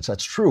blank slates.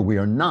 That's true. We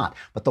are not.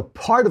 But the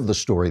part of the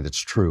story that's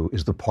true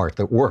is the part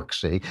that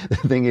works. See, the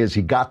thing is,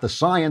 he got the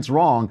science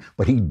wrong,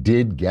 but he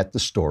did get the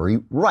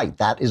story right.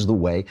 That is the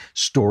way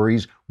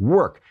stories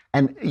work.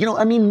 And,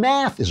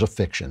 math is a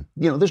fiction.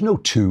 There's no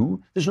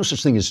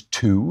such thing as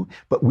two,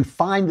 but we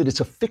find that it's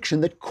a fiction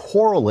that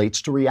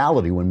correlates to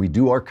reality. When we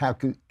do our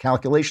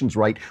calculations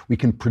right, we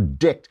can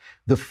predict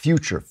the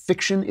future.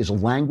 Fiction is a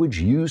language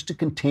used to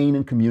contain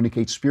and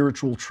communicate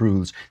spiritual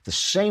truths the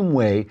same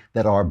way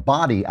that our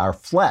body, our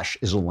flesh,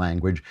 is a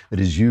language that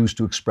is used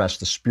to express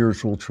the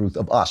spiritual truth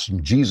of us.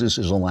 And Jesus'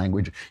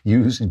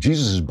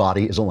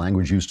 body is a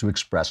language used to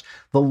express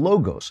the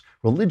logos.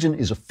 Religion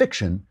is a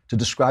fiction to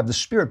describe the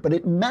spirit, but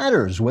it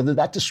matters whether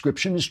that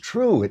description is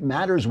true. It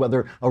matters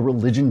whether a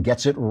religion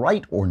gets it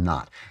right or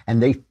not.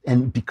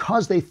 And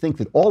because they think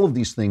that all of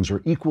these things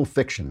are equal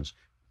fictions,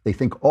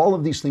 then all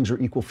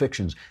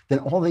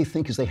they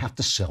think is they have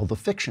to sell the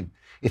fiction.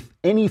 If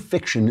any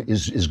fiction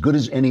is as good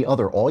as any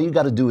other, all you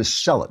got to do is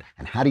sell it.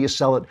 And how do you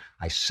sell it?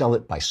 I sell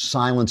it by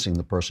silencing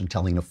the person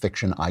telling a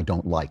fiction I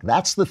don't like.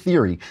 That's the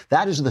theory.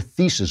 That is the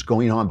thesis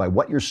going on by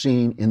what you're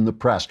seeing in the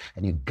press.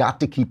 And you got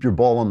to keep your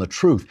ball on the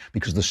truth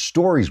because the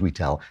stories we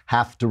tell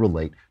have to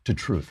relate to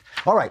truth.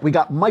 All right, we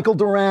got Michael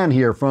Doran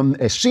here, from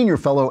a senior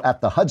fellow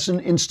at the Hudson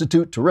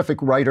Institute, terrific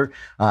writer.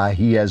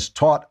 He has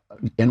taught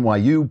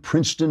NYU,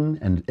 Princeton,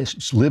 and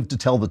lived to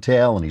tell the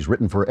tale, and he's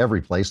written for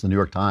every place, the New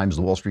York Times,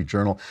 the Wall Street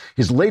Journal.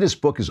 His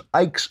latest book is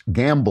Ike's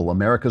Gamble,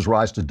 America's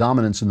Rise to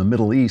Dominance in the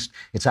Middle East.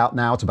 It's out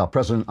now. It's about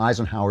President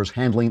Eisenhower's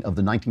handling of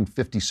the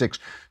 1956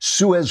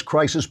 Suez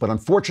Crisis. But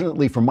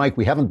unfortunately for Mike,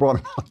 we haven't brought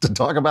him on to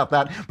talk about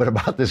that, but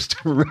about this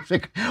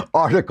terrific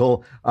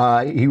article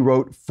he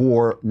wrote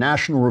for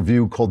National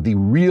Review called The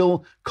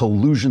Real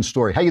Collusion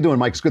Story. How you doing,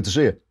 Mike? It's good to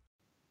see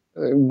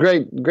you.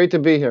 Great to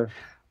be here.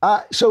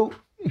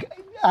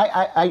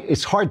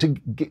 It's hard to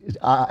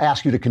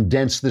ask you to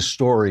condense this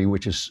story,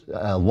 which is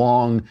a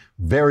long,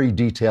 very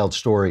detailed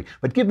story.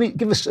 But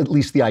give us at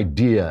least the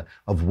idea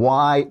of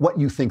what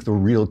you think the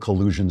real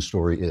collusion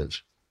story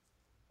is.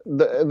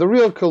 The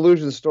real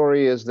collusion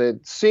story is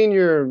that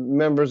senior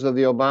members of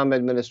the Obama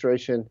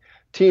administration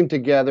teamed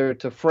together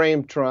to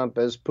frame Trump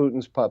as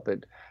Putin's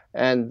puppet.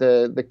 And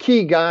the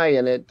key guy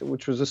in it,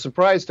 which was a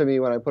surprise to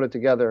me when I put it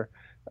together,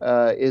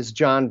 is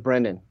John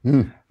Brennan.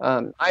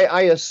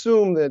 I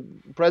assume that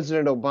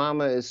President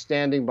Obama is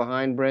standing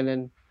behind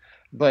Brennan,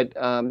 but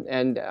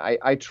and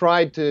I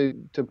tried to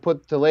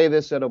lay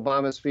this at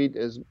Obama's feet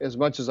as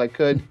much as I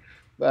could,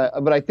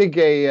 but I think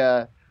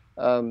I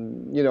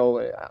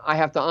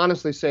have to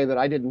honestly say that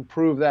I didn't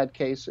prove that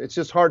case. It's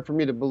just hard for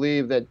me to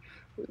believe that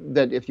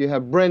if you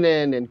have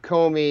Brennan and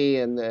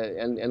Comey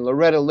and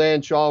Loretta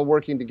Lynch all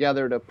working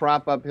together to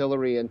prop up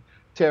Hillary and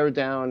tear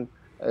down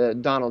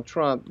Donald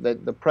Trump,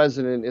 that the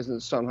president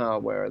isn't somehow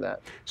aware of that.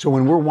 So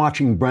when we're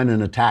watching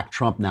Brennan attack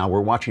Trump now,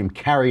 we're watching him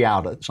carry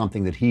out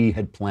something that he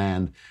had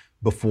planned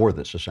before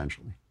this,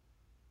 essentially.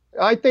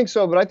 I think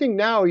so, but I think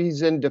now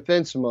he's in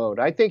defense mode.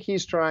 I think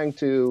he's trying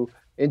to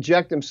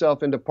inject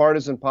himself into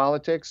partisan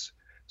politics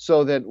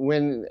so that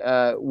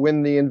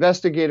when the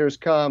investigators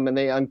come and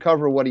they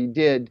uncover what he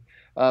did,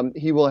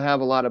 he will have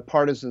a lot of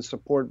partisan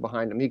support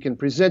behind him. He can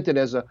present it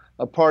as a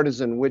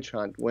partisan witch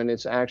hunt when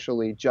it's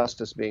actually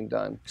justice being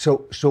done.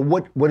 So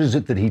what is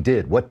it that he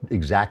did? What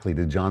exactly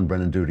did John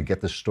Brennan do to get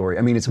this story?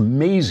 I mean, it's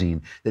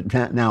amazing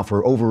that now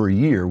for over a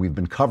year we've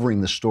been covering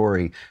the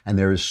story and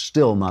there is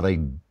still not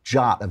a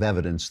jot of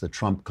evidence that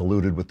Trump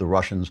colluded with the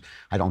Russians.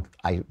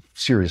 I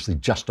seriously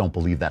just don't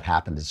believe that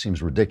happened. It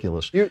seems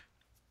ridiculous.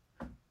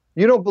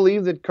 You don't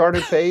believe that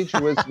Carter Page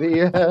was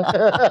the?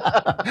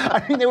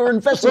 I mean, they were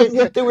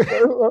investigating.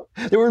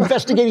 They were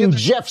investigating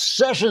Jeff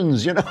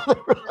Sessions. Yeah,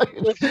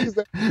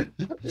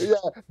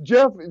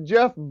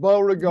 Jeff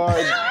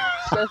Beauregard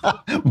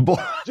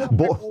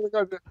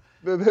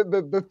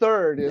The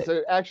third is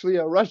actually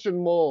a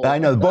Russian mole. I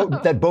know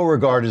that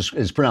Beauregard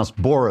is pronounced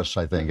Boris.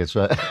 I think it's.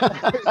 So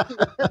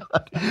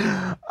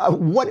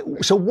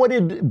what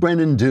did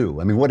Brennan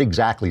do? I mean, what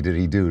exactly did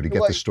he do to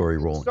get the story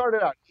rolling? It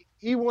started out.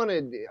 He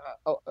wanted.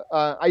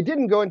 I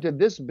didn't go into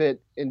this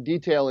bit in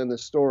detail in the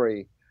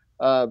story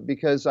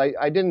because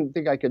I didn't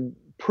think I could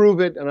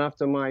prove it enough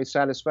to my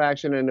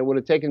satisfaction, and it would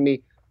have taken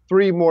me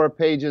 3 more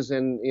pages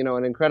and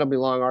an incredibly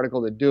long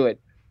article to do it.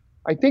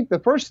 I think the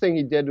first thing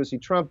he did was he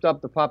trumped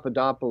up the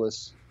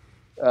Papadopoulos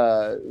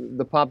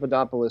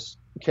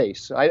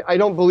case. I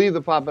don't believe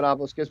the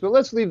Papadopoulos case, but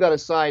let's leave that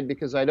aside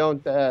because I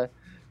don't have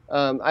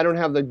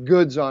the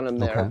goods on him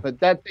there. Okay. But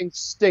that thing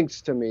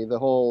stinks to me. The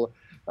whole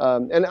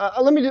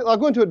I'll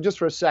go into it just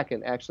for a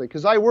second actually,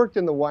 because I worked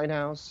in the White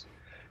House,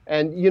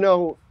 and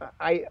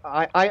I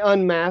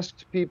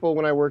unmasked people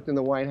when I worked in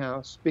the White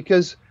House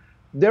because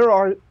there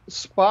are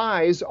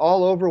spies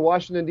all over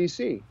Washington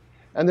D.C.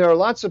 And there are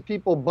lots of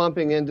people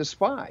bumping into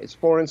spies,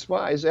 foreign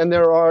spies, and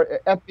there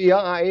are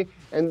FBI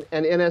and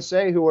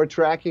NSA who are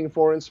tracking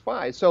foreign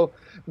spies. So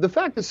the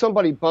fact that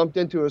somebody bumped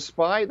into a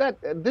spy,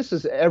 this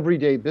is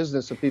everyday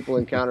business of people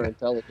in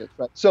counterintelligence.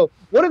 Right? So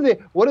what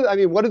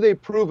do they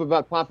prove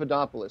about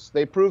Papadopoulos?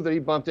 They prove that he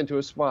bumped into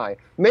a spy.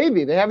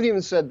 Maybe they haven't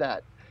even said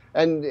that.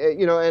 And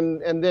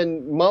and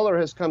then Mueller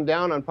has come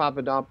down on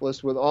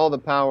Papadopoulos with all the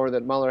power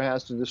that Mueller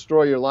has to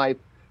destroy your life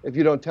if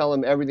you don't tell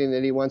him everything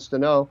that he wants to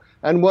know.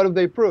 And what have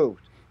they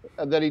proved?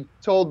 That he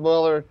told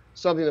Mueller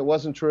something that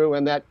wasn't true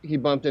and that he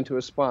bumped into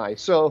a spy.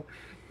 So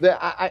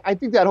I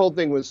think that whole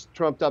thing was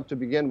trumped up to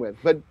begin with.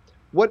 But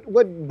what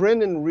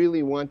Brennan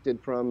really wanted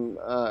from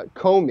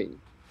Comey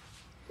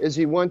is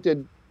he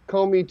wanted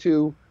Comey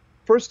to,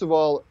 first of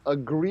all,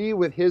 agree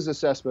with his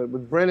assessment,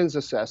 with Brennan's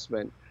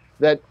assessment,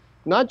 that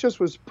not just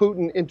was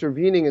Putin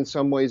intervening in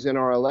some ways in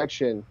our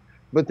election,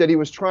 but that he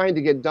was trying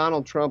to get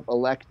Donald Trump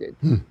elected.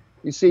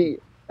 You see,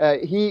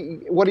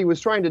 what he was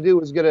trying to do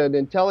was get an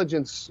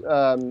intelligence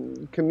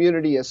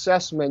community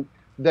assessment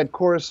that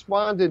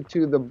corresponded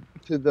to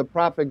the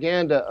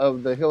propaganda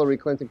of the Hillary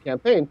Clinton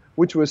campaign,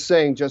 which was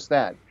saying just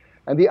that.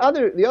 And the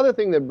other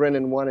thing that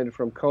Brennan wanted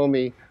from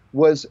Comey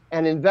was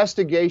an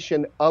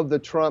investigation of the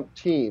Trump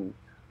team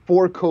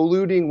for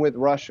colluding with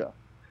Russia,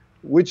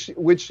 which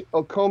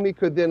Comey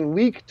could then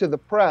leak to the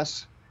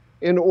press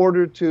in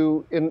order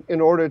to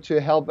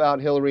help out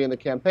Hillary in the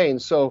campaign.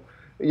 So,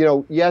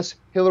 yes,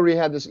 Hillary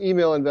had this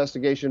email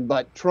investigation,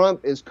 but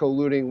Trump is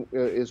colluding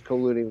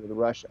with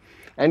Russia.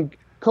 And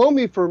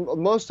Comey, for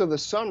most of the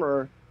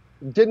summer,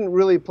 didn't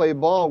really play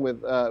ball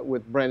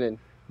with Brennan,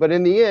 but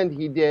in the end,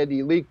 he did.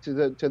 He leaked to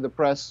the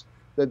press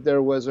that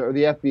there was, or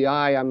the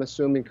FBI. I'm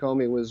assuming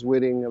Comey was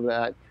witting of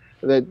that.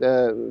 That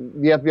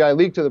the FBI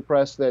leaked to the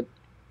press that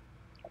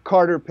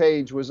Carter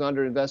Page was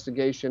under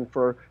investigation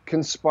for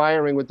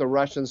conspiring with the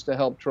Russians to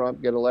help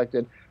Trump get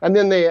elected. And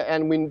then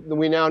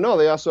we now know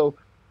they also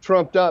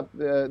trumped up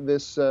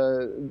this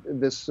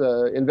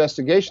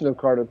investigation of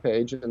Carter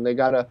Page, and they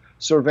got a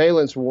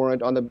surveillance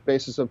warrant on the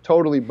basis of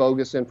totally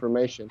bogus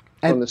information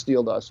from the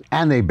Steele dossier.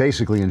 And they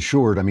basically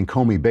ensured,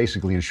 Comey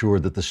basically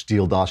ensured that the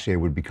Steele dossier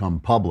would become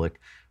public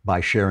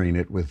by sharing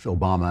it with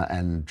Obama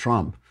and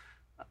Trump.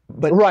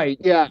 But right,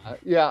 yeah.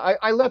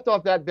 I left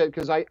off that bit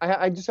because I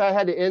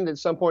had to end at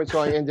some point, so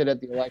I ended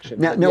at the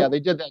election. Yeah, they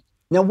did that.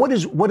 Now, what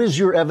is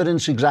your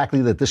evidence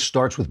exactly that this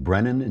starts with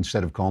Brennan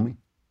instead of Comey?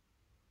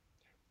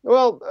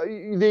 Well,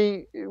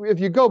 if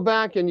you go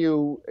back and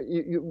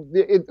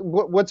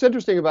what's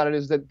interesting about it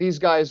is that these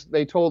guys,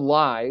 they told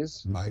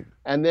lies, right,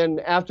 and then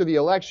after the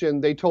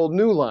election, they told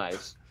new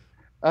lies.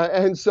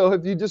 And so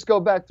if you just go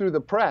back through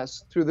the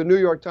press, through the New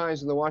York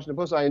Times and the Washington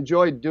Post, I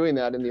enjoyed doing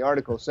that in the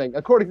article, saying,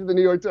 according to the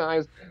New York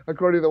Times,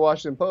 according to the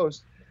Washington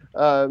Post,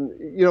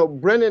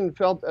 Brennan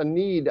felt a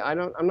need.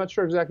 I'm not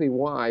sure exactly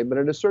why, but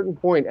at a certain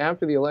point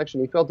after the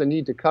election, he felt a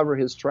need to cover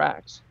his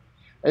tracks.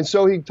 And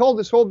so he told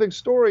this whole big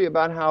story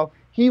about how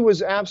he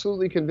was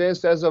absolutely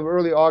convinced as of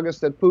early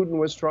August that Putin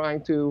was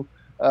trying to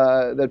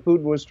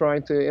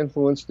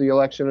influence the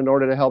election in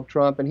order to help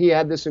Trump. And he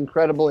had this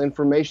incredible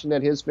information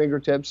at his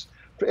fingertips,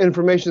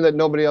 information that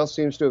nobody else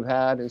seems to have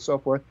had, and so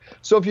forth.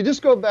 So if you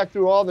just go back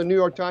through all the New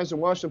York Times and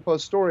Washington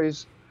Post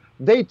stories,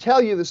 they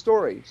tell you the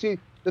story. See,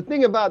 the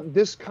thing about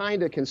this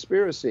kind of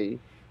conspiracy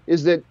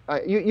is that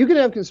you can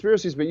have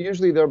conspiracies, but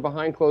usually they're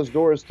behind closed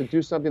doors to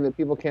do something that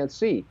people can't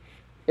see.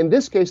 In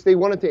this case, they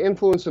wanted to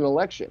influence an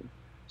election.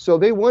 So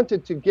they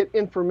wanted to get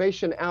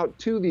information out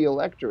to the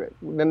electorate.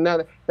 And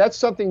now that's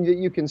something that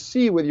you can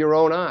see with your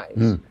own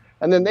eyes.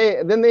 And then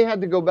they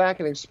had to go back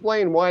and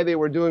explain why they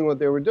were doing what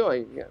they were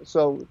doing.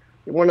 So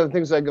one of the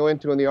things I go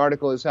into in the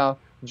article is how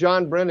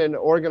John Brennan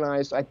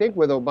organized, I think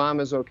with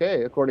Obama's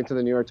okay, according to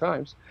the New York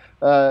Times,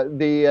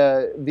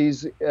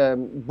 these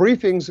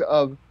briefings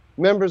of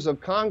members of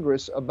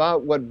Congress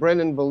about what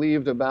Brennan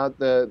believed about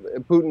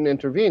the Putin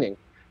intervening.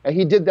 And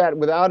he did that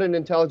without an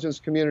intelligence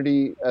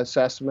community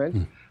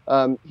assessment.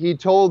 He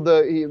told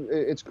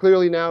it's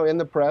clearly now in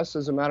the press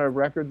as a matter of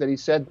record that he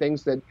said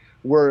things that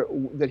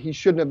he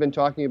shouldn't have been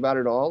talking about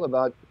at all,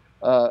 about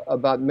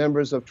about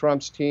members of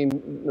Trump's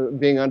team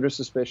being under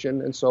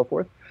suspicion and so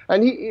forth.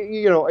 And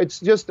it's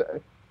just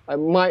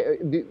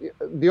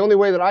the only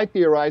way that I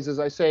theorize is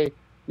I say,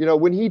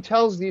 when he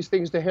tells these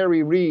things to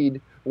Harry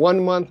Reid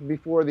 1 month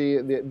before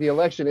the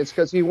election, it's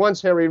because he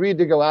wants Harry Reid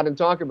to go out and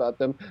talk about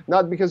them,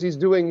 not because he's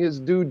doing his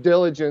due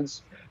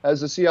diligence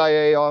as a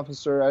CIA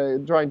officer,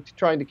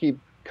 trying to keep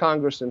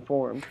Congress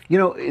informed.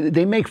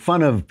 They make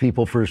fun of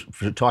people for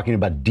talking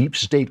about deep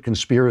state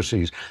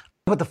conspiracies.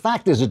 But the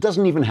fact is, it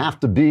doesn't even have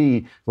to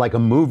be like a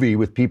movie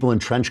with people in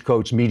trench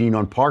coats meeting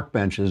on park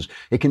benches.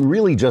 It can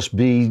really just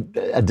be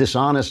a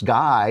dishonest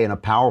guy in a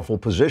powerful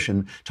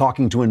position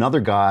talking to another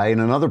guy in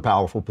another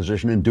powerful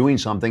position and doing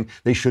something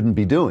they shouldn't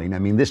be doing. I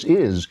mean, this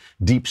is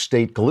deep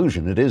state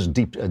collusion. It is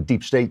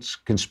deep state's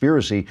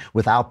conspiracy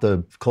without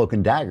the cloak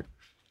and dagger.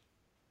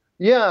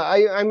 Yeah,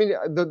 I mean,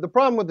 the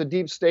problem with the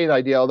deep state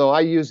idea, although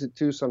I use it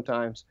too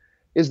sometimes,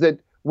 is that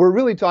we're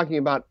really talking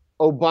about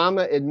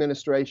Obama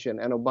administration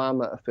and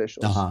Obama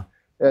officials.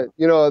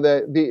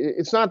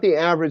 It's not the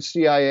average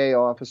CIA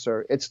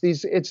officer. It's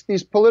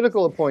these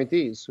political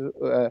appointees who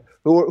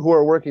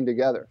are working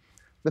together.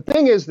 The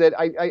thing is that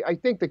I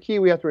think the key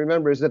we have to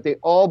remember is that they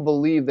all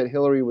believe that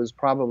Hillary was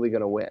probably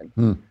going to win,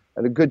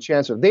 and a good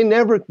chance of. They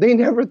never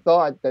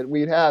thought that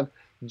we'd have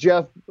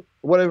Jeff,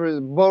 whatever,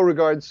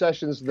 Beauregard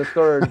Sessions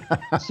III,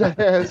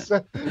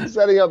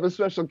 setting up a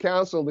special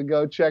counsel to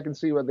go check and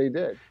see what they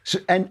did. So,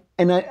 and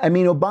I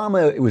mean,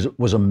 Obama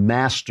was a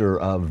master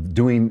of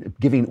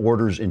giving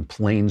orders in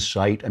plain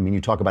sight. I mean,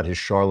 you talk about his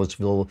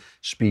Charlottesville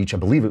speech. I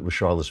believe it was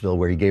Charlottesville,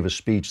 where he gave a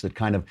speech that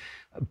kind of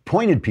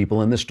pointed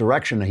people in this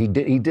direction. He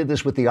did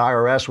this with the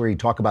IRS, where he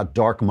talked about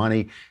dark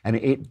money, and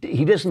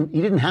he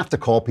didn't have to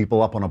call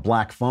people up on a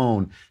black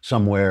phone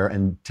somewhere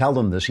and tell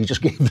them this. He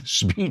just gave the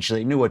speech.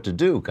 They knew what to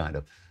do, kind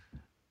of.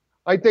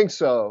 I think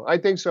so.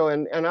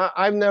 And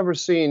I've never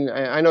seen,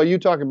 I know you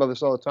talk about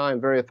this all the time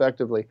very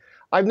effectively.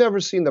 I've never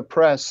seen the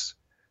press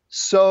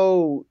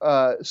so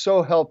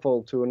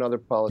helpful to another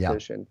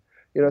politician. Yeah.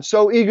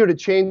 So eager to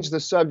change the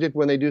subject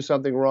when they do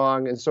something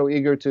wrong, and so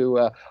eager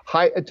to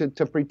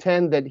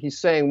pretend that he's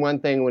saying one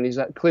thing when he's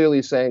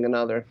clearly saying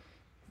another.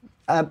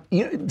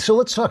 So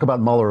let's talk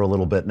about Mueller a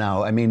little bit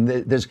now. I mean,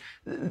 there's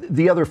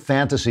the other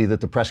fantasy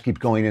that the press keeps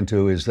going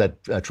into is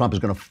that Trump is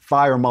going to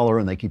fire Mueller,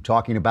 and they keep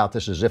talking about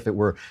this as if it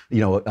were,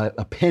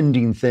 a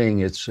pending thing.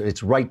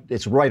 It's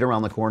right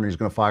around the corner. He's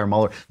going to fire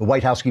Mueller. The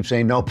White House keeps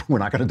saying, nope, we're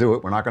not going to do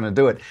it. We're not going to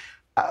do it.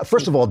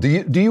 First of all, do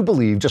you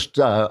believe, just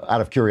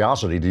out of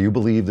curiosity, do you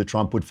believe that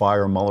Trump would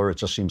fire Mueller? It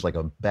just seems like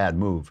a bad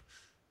move.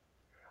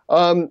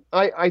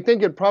 I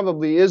think it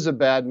probably is a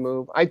bad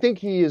move. I think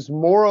he is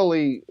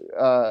morally,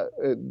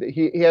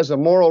 he has a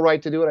moral right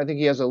to do it. I think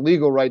he has a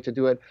legal right to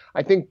do it.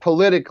 I think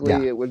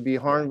politically it would be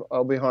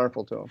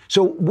harmful to him.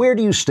 So where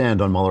do you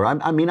stand on Mueller?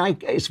 I mean,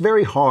 it's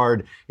very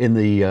hard in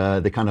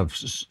the kind of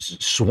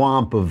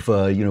swamp of,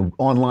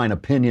 online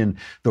opinion.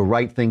 The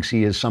right thinks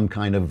he is some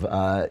kind of,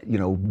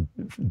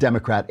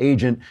 Democrat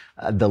agent.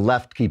 The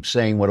left keeps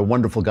saying what a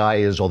wonderful guy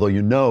is, although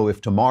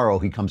if tomorrow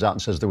he comes out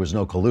and says there was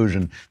no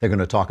collusion, they're going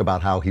to talk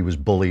about how he was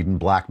bullied and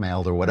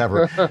blackmailed or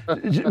whatever.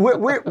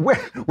 Where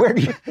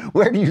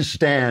do you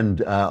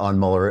stand on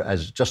Mueller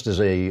as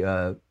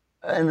an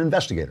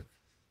investigator?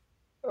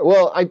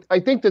 Well, I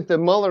think that the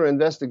Mueller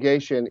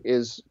investigation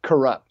is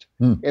corrupt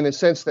in the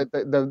sense that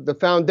the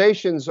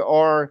foundations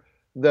are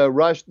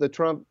the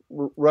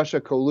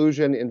Trump-Russia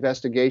collusion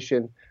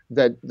investigation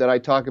that I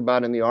talk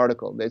about in the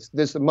article.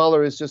 This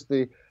Mueller is just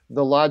the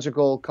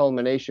logical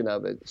culmination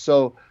of it.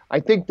 So I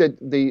think that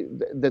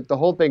the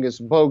whole thing is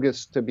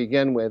bogus to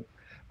begin with.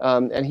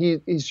 And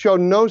he's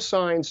shown no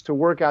signs to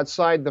work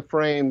outside the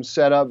frame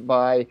set up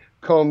by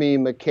Comey,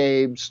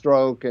 McCabe,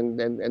 Strzok,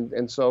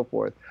 and so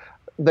forth.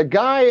 The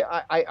guy,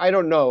 I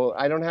don't know.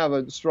 I don't have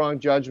a strong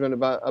judgment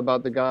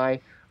about the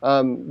guy.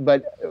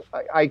 But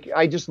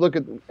I just look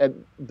at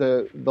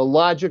the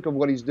logic of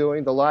what he's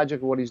doing. The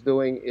logic of what he's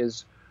doing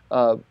is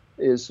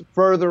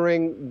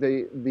furthering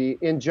the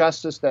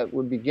injustice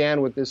that began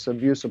with this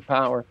abuse of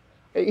power.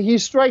 He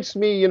strikes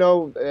me,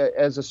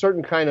 as a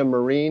certain kind of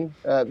Marine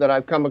that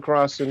I've come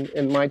across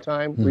in my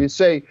time. Where you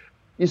say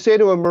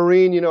to a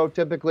Marine,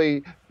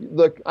 typically,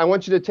 look, I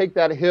want you to take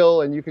that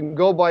hill and you can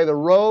go by the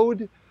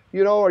road,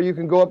 or you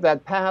can go up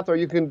that path, or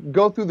you can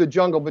go through the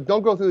jungle, but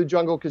don't go through the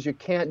jungle because you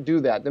can't do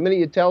that. The minute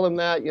you tell him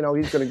that, he's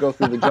going to go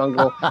through the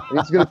jungle and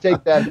he's going to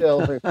take that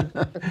hill.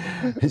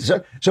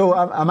 So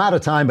I'm out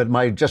of time, but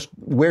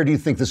where do you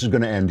think this is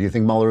going to end? Do you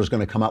think Mueller is going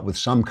to come up with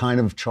some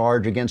kind of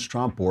charge against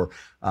Trump, or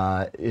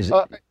is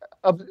it?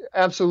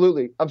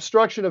 Absolutely.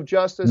 Obstruction of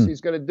justice.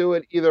 He's going to do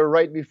it either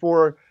right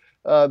before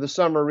the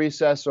summer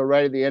recess or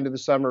right at the end of the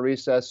summer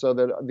recess, so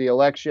that the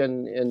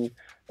election in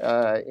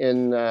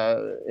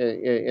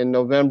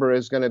November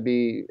is going to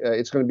be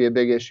a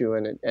big issue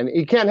in it. And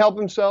he can't help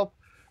himself.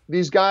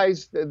 These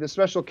guys, the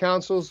special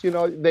counsels,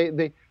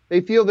 they They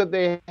feel that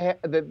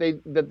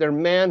that their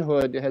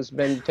manhood has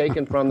been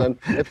taken from them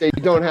if they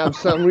don't have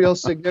some real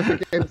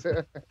significance.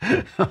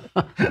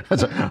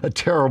 That's a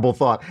terrible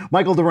thought.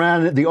 Michael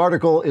Doran, the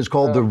article is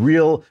called The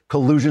Real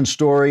Collusion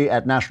Story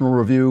at National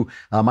Review.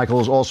 Michael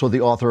is also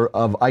the author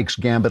of Ike's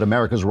Gambit,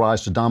 America's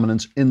Rise to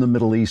Dominance in the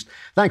Middle East.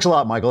 Thanks a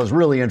lot, Michael. It's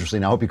really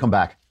interesting. I hope you come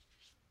back.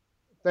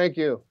 Thank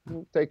you.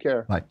 Take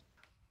care. Bye.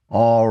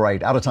 All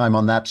right. Out of time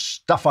on that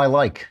stuff I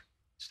like.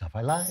 Stuff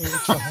I like.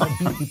 Stuff I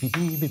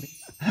like.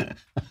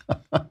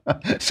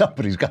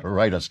 Somebody's got to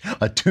write us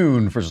a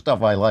tune for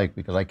Stuff I Like,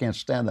 because I can't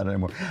stand that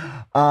anymore.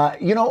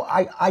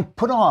 I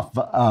put off,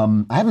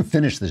 I haven't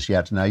finished this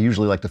yet, and I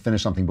usually like to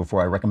finish something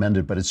before I recommend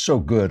it, but it's so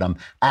good. I'm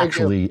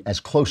actually as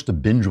close to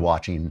binge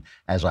watching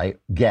as I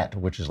get,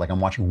 which is like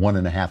I'm watching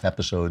 1.5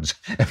 episodes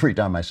every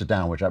time I sit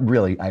down, which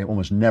I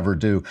almost never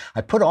do.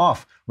 I put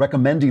off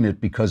recommending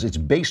it because it's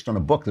based on a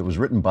book that was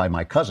written by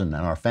my cousin,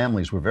 and our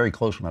families were very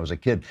close when I was a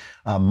kid.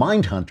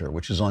 Mindhunter,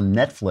 which is on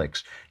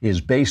Netflix, is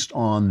based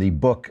on the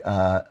book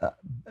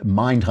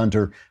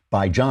Mindhunter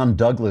by John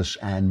Douglas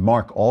and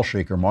Mark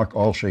Allshaker. Mark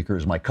Allshaker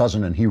is my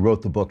cousin, and he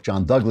wrote the book.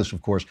 John Douglas,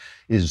 of course,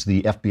 is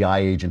the FBI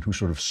agent who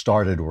sort of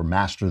started or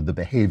mastered the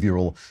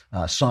behavioral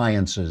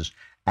sciences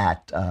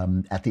at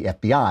the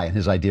FBI. And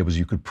his idea was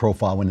you could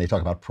profile, when they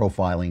talk about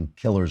profiling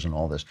killers and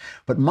all this.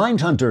 But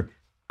Mindhunter,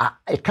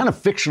 it kind of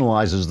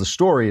fictionalizes the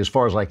story as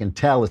far as I can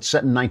tell. It's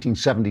set in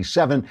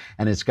 1977,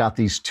 and it's got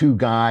these two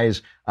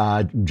guys.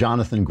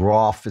 Jonathan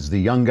Groff is the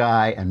young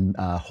guy, and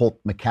Holt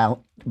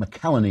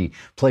McCallany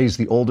plays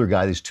the older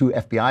guy, these two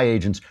FBI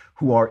agents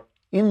who are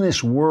in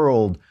this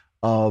world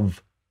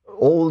of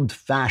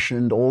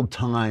old-fashioned,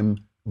 old-time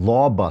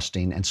law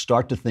busting and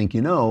start to think,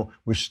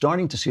 we're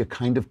starting to see a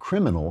kind of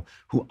criminal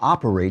who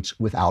operates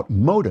without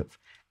motive.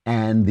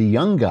 And the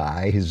young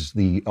guy,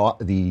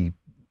 the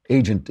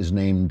agent is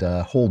named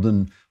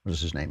Holden. What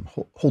is his name?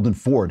 Holden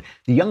Ford.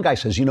 The young guy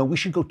says, we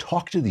should go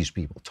talk to these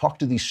people, talk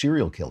to these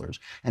serial killers,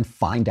 and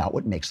find out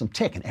what makes them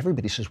tick. And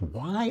everybody says,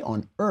 why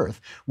on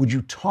earth would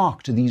you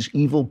talk to these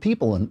evil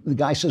people? And the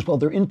guy says, well,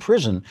 they're in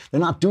prison.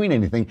 They're not doing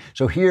anything.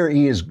 So here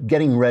he is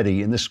getting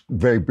ready. In this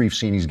very brief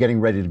scene, he's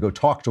getting ready to go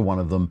talk to one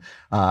of them.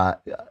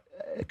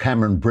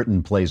 Cameron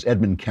Britton plays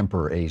Edmund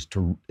Kemper.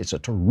 It's a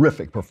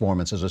terrific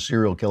performance as a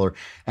serial killer,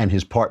 and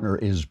his partner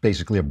is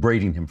basically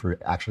upbraiding him for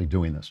actually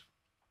doing this.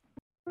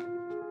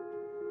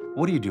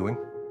 What are you doing?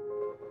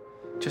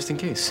 Just in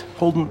case.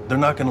 Holden, they're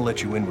not going to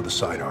let you in with a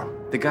sidearm.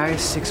 The guy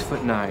is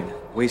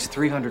 6'9", weighs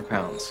 300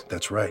 pounds.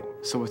 That's right.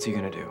 So what's he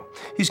going to do?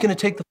 He's going to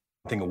take the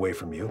thing away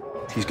from you.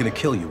 He's going to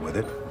kill you with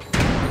it.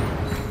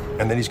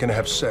 And then he's going to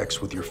have sex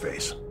with your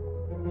face.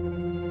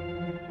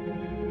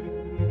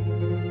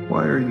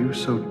 Why are you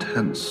so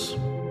tense?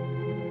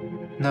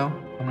 No,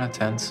 I'm not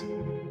tense.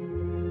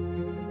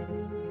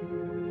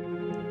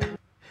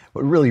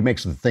 What really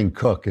makes the thing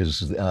cook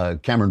is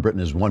Cameron Britton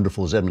is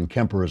wonderful as Edmund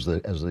Kemper as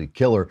the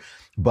killer,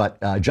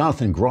 but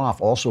Jonathan Groff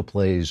also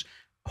plays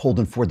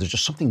Holden Ford. There's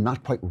just something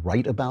not quite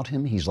right about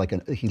him. He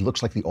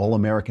looks like the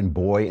all-American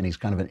boy, and he's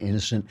kind of an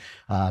innocent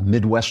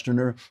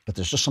Midwesterner, but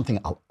there's just something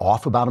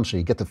off about him, so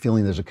you get the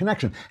feeling there's a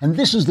connection. And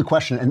this is the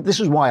question, and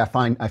this is why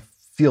I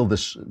feel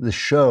this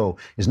show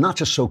is not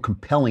just so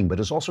compelling, but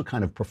is also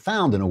kind of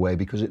profound in a way,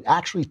 because it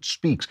actually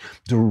speaks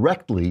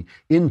directly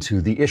into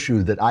the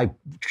issue that I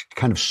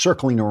kind of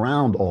circling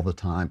around all the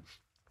time,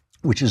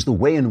 which is the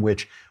way in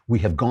which we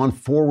have gone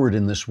forward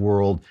in this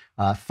world,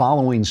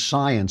 following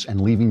science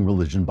and leaving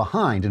religion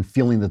behind, and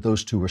feeling that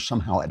those two are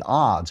somehow at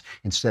odds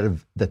instead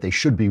of that they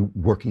should be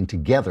working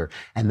together.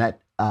 And that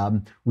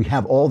we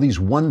have all these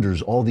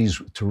wonders, all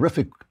these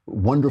terrific,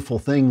 wonderful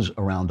things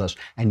around us,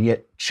 and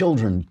yet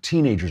children,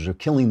 teenagers are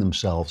killing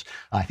themselves.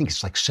 I think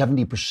it's like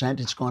 70%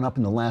 it's gone up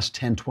in the last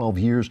 10, 12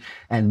 years.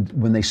 And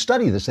when they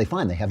study this, they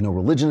find they have no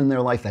religion in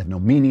their life, they have no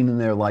meaning in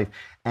their life.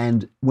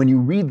 And when you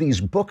read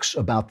these books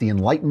about the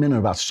Enlightenment and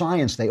about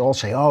science, they all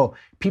say, oh,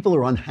 people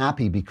are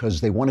unhappy because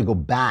they want to go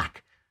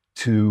back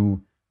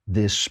to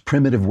this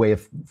primitive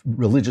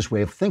religious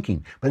way of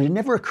thinking. But it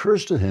never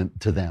occurs to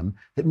them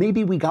that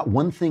maybe we got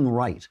one thing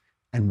right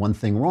and one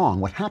thing wrong.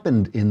 What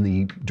happened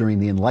during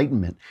the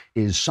Enlightenment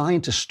is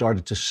scientists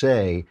started to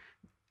say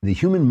the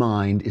human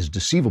mind is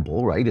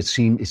deceivable, right? It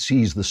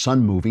sees the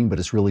sun moving, but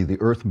it's really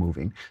the earth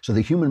moving. So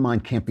the human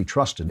mind can't be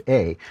trusted,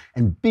 A.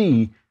 And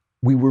B,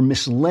 we were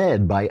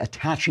misled by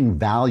attaching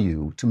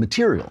value to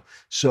material.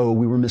 So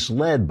we were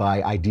misled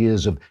by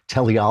ideas of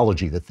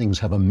teleology, that things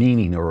have a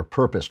meaning or a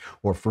purpose.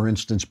 Or for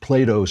instance,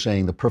 Plato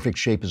saying the perfect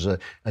shape is a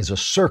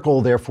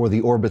circle, therefore the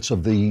orbits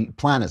of the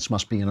planets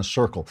must be in a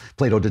circle.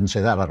 Plato didn't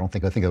say that, I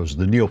think it was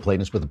the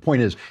Neoplatonists, but the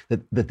point is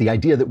that the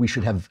idea that we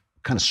should have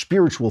kind of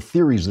spiritual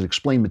theories that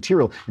explain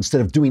material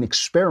instead of doing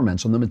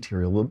experiments on the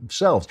material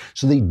themselves.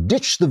 So they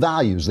ditched the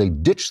values, they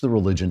ditched the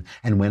religion,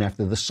 and went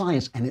after the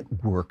science, and it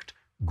worked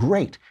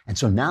great. And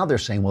so now they're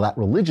saying, well, that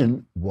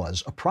religion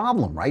was a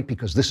problem, right?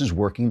 Because this is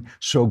working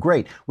so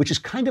great, which is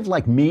kind of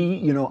like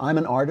me. I'm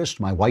an artist.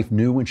 My wife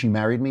knew when she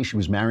married me, she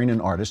was marrying an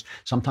artist.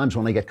 Sometimes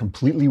when I get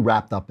completely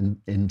wrapped up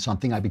in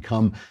something, I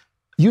become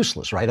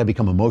useless, right? I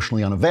become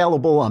emotionally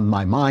unavailable.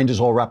 My mind is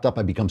all wrapped up.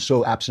 I become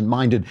so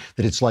absent-minded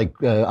that it's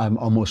like I'm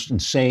almost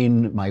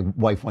insane. My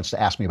wife wants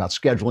to ask me about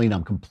scheduling.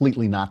 I'm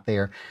completely not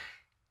there.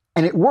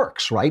 And it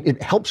works, right?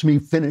 It helps me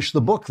finish the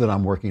book that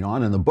I'm working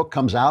on. And the book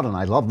comes out, and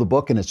I love the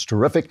book, and it's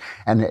terrific.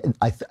 And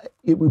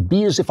it would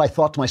be as if I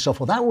thought to myself,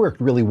 well, that worked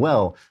really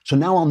well, so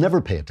now I'll never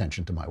pay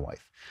attention to my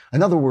wife.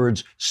 In other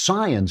words,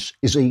 science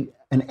is an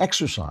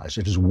exercise.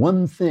 It is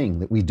one thing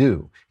that we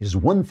do. It is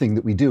one thing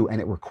that we do,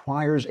 and it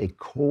requires a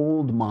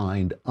cold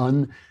mind,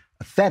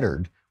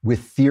 unfettered with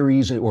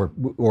theories or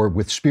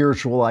with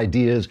spiritual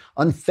ideas,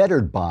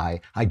 unfettered by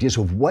ideas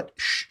of what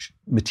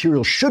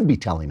material should be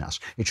telling us.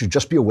 It should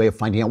just be a way of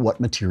finding out what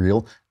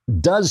material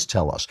does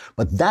tell us.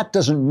 But that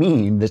doesn't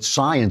mean that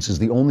science is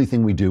the only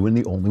thing we do and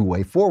the only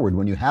way forward.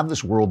 When you have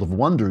this world of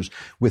wonders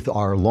with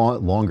our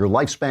longer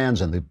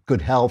lifespans and the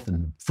good health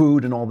and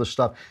food and all this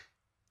stuff,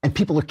 and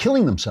people are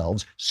killing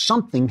themselves,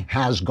 something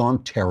has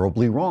gone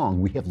terribly wrong.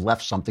 We have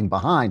left something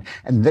behind.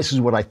 And this is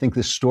what I think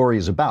this story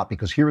is about,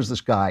 because here is this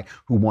guy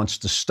who wants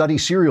to study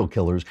serial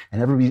killers, and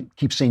everybody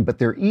keeps saying, but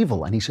they're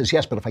evil. And he says,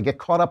 yes, but if I get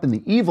caught up in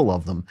the evil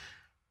of them,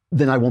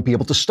 then I won't be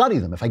able to study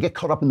them. If I get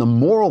caught up in the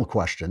moral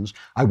questions,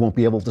 I won't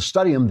be able to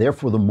study them.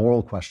 Therefore, the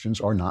moral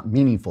questions are not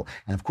meaningful.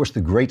 And of course,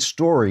 the great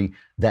story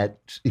that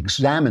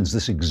examines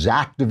this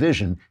exact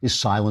division is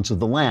Silence of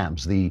the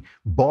Lambs. The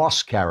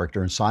boss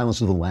character in Silence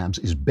of the Lambs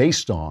is a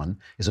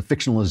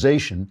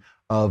fictionalization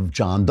of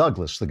John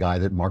Douglas, the guy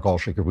that Mark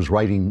Alshaker was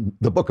writing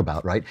the book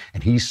about, right?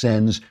 And he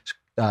sends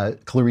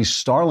Clarice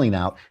Starling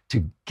out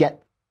to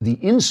get the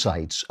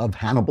insights of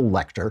Hannibal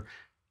Lecter,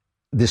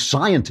 this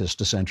scientist,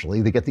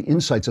 essentially. They get the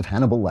insights of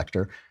Hannibal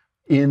Lecter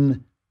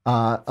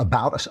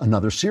about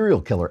another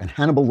serial killer. And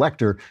Hannibal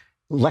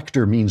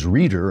Lecter means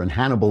reader, and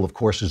Hannibal, of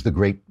course, is the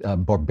great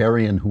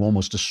barbarian who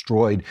almost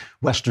destroyed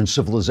Western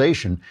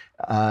civilization.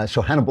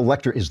 So Hannibal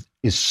Lecter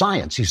is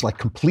science. He's like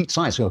complete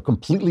science, a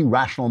completely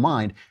rational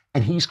mind,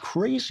 and he's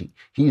crazy.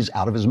 He's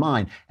out of his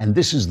mind. And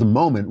this is the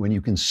moment when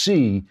you can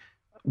see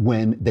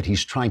that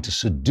he's trying to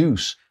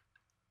seduce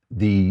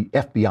the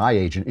FBI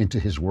agent into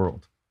his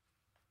world.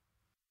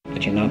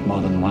 But you're not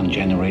more than one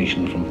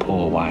generation from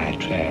poor wire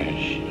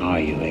trash, are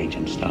you,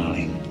 Agent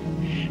Starling?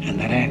 And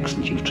that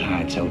accent you've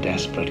tried so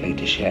desperately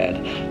to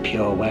shed,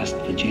 pure West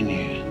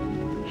Virginia.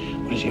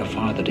 What does your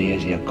father do?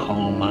 Is he a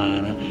coal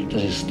miner?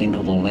 Does he stink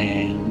of the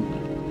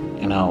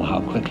land? You know how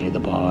quickly the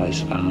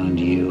boys found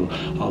you,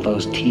 all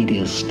those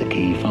tedious,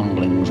 sticky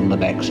fumblings in the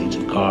backseats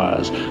of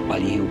cars,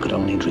 while you could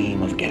only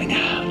dream of getting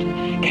out,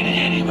 getting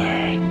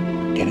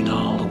anywhere, getting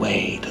all the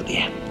way to the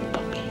end.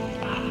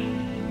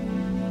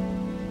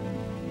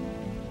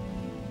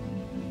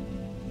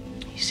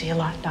 You see a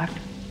lot,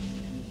 Doctor?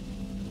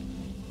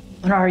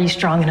 Or are you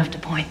strong enough to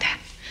point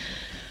that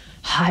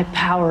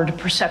high-powered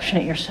perception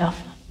at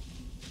yourself?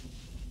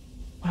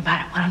 What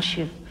about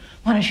it?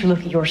 Why don't you look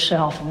at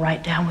yourself and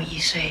write down what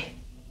you see?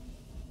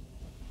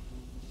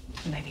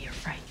 Maybe you're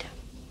afraid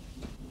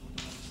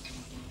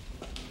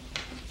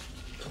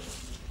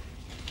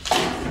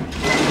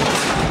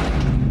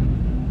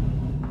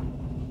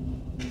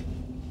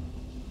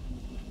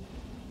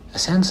A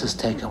census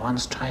taker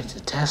once tried to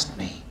test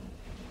me.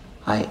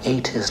 I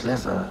ate his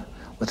liver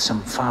with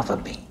some fava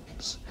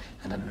beans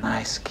and a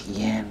nice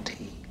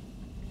Chianti.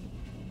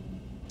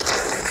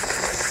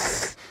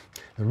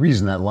 The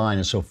reason that line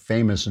is so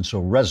famous and so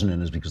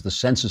resonant is because the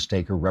census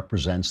taker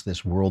represents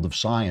this world of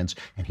science,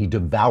 and he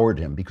devoured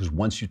him, because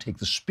once you take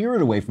the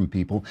spirit away from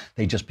people,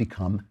 they just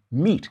become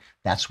meat.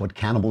 That's what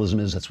cannibalism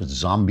is. That's what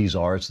zombies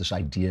are. It's this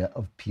idea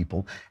of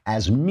people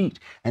as meat.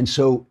 And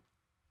so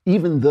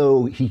even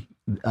though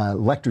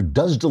Lecter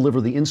does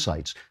deliver the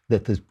insights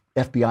that the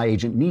FBI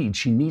agent needs,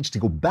 she needs to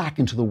go back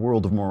into the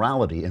world of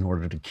morality in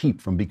order to keep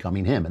from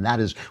becoming him. And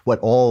that is what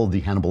all the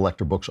Hannibal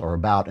Lecter books are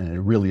about. And it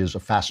really is a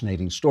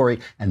fascinating story.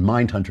 And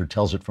Mindhunter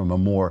tells it from a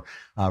more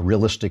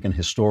realistic and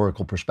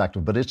historical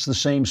perspective. But it's the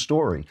same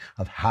story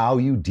of how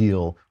you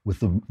deal with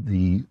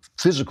the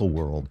physical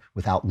world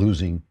without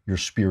losing your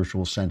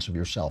spiritual sense of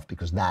yourself,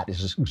 because that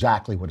is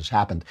exactly what has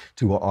happened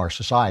to our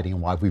society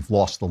and why we've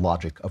lost the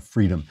logic of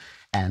freedom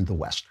and the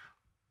West.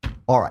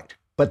 All right.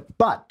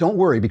 But don't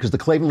worry, because the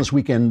Klavanless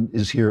weekend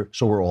is here,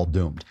 so we're all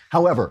doomed.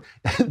 However,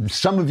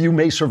 some of you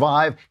may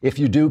survive. If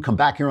you do, come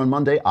back here on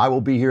Monday. I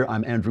will be here.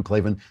 I'm Andrew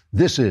Klavan.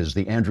 This is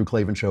The Andrew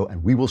Klavan Show,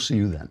 and we will see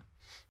you then.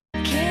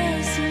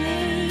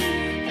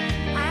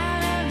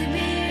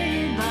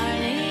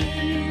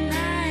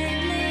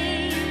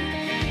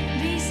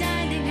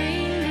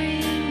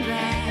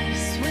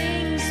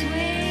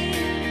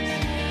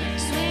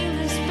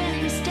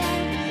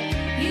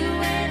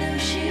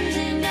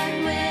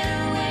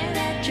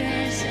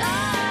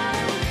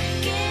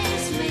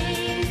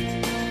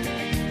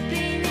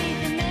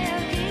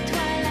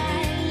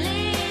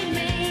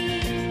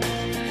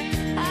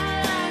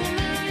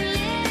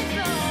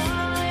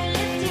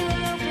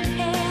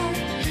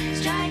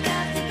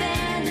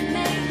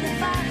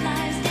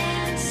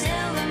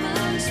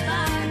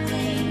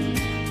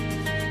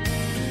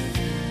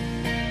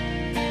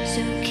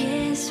 So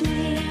kiss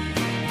me.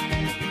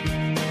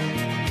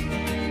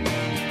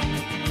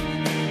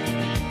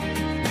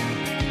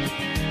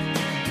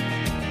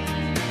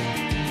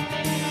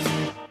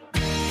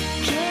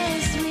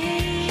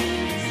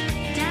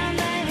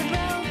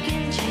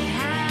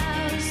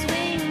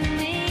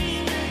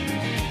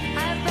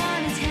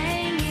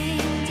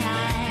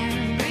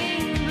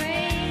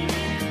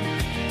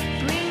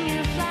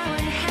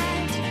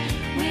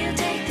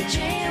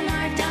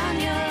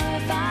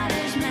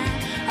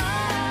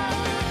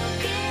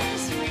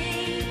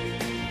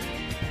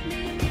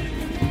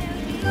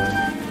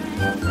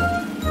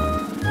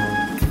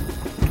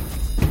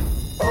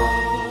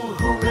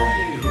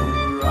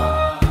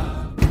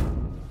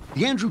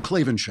 The Andrew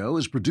Klavan Show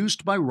is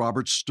produced by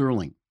Robert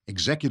Sterling.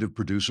 Executive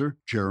producer,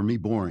 Jeremy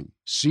Boring.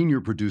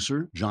 Senior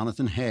producer,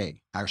 Jonathan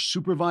Hay. Our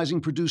supervising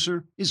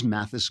producer is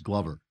Mathis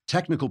Glover.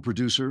 Technical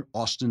producer,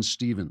 Austin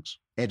Stevens.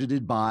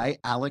 Edited by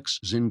Alex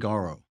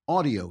Zingaro.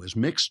 Audio is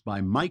mixed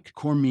by Mike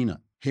Cormina.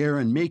 Hair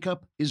and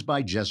makeup is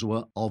by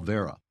Jesua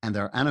Alvera. And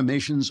our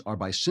animations are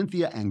by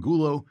Cynthia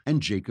Angulo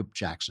and Jacob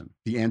Jackson.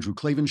 The Andrew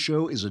Klavan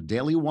Show is a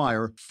Daily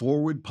Wire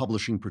Forward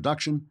Publishing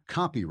production.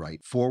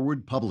 Copyright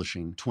Forward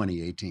Publishing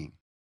 2018.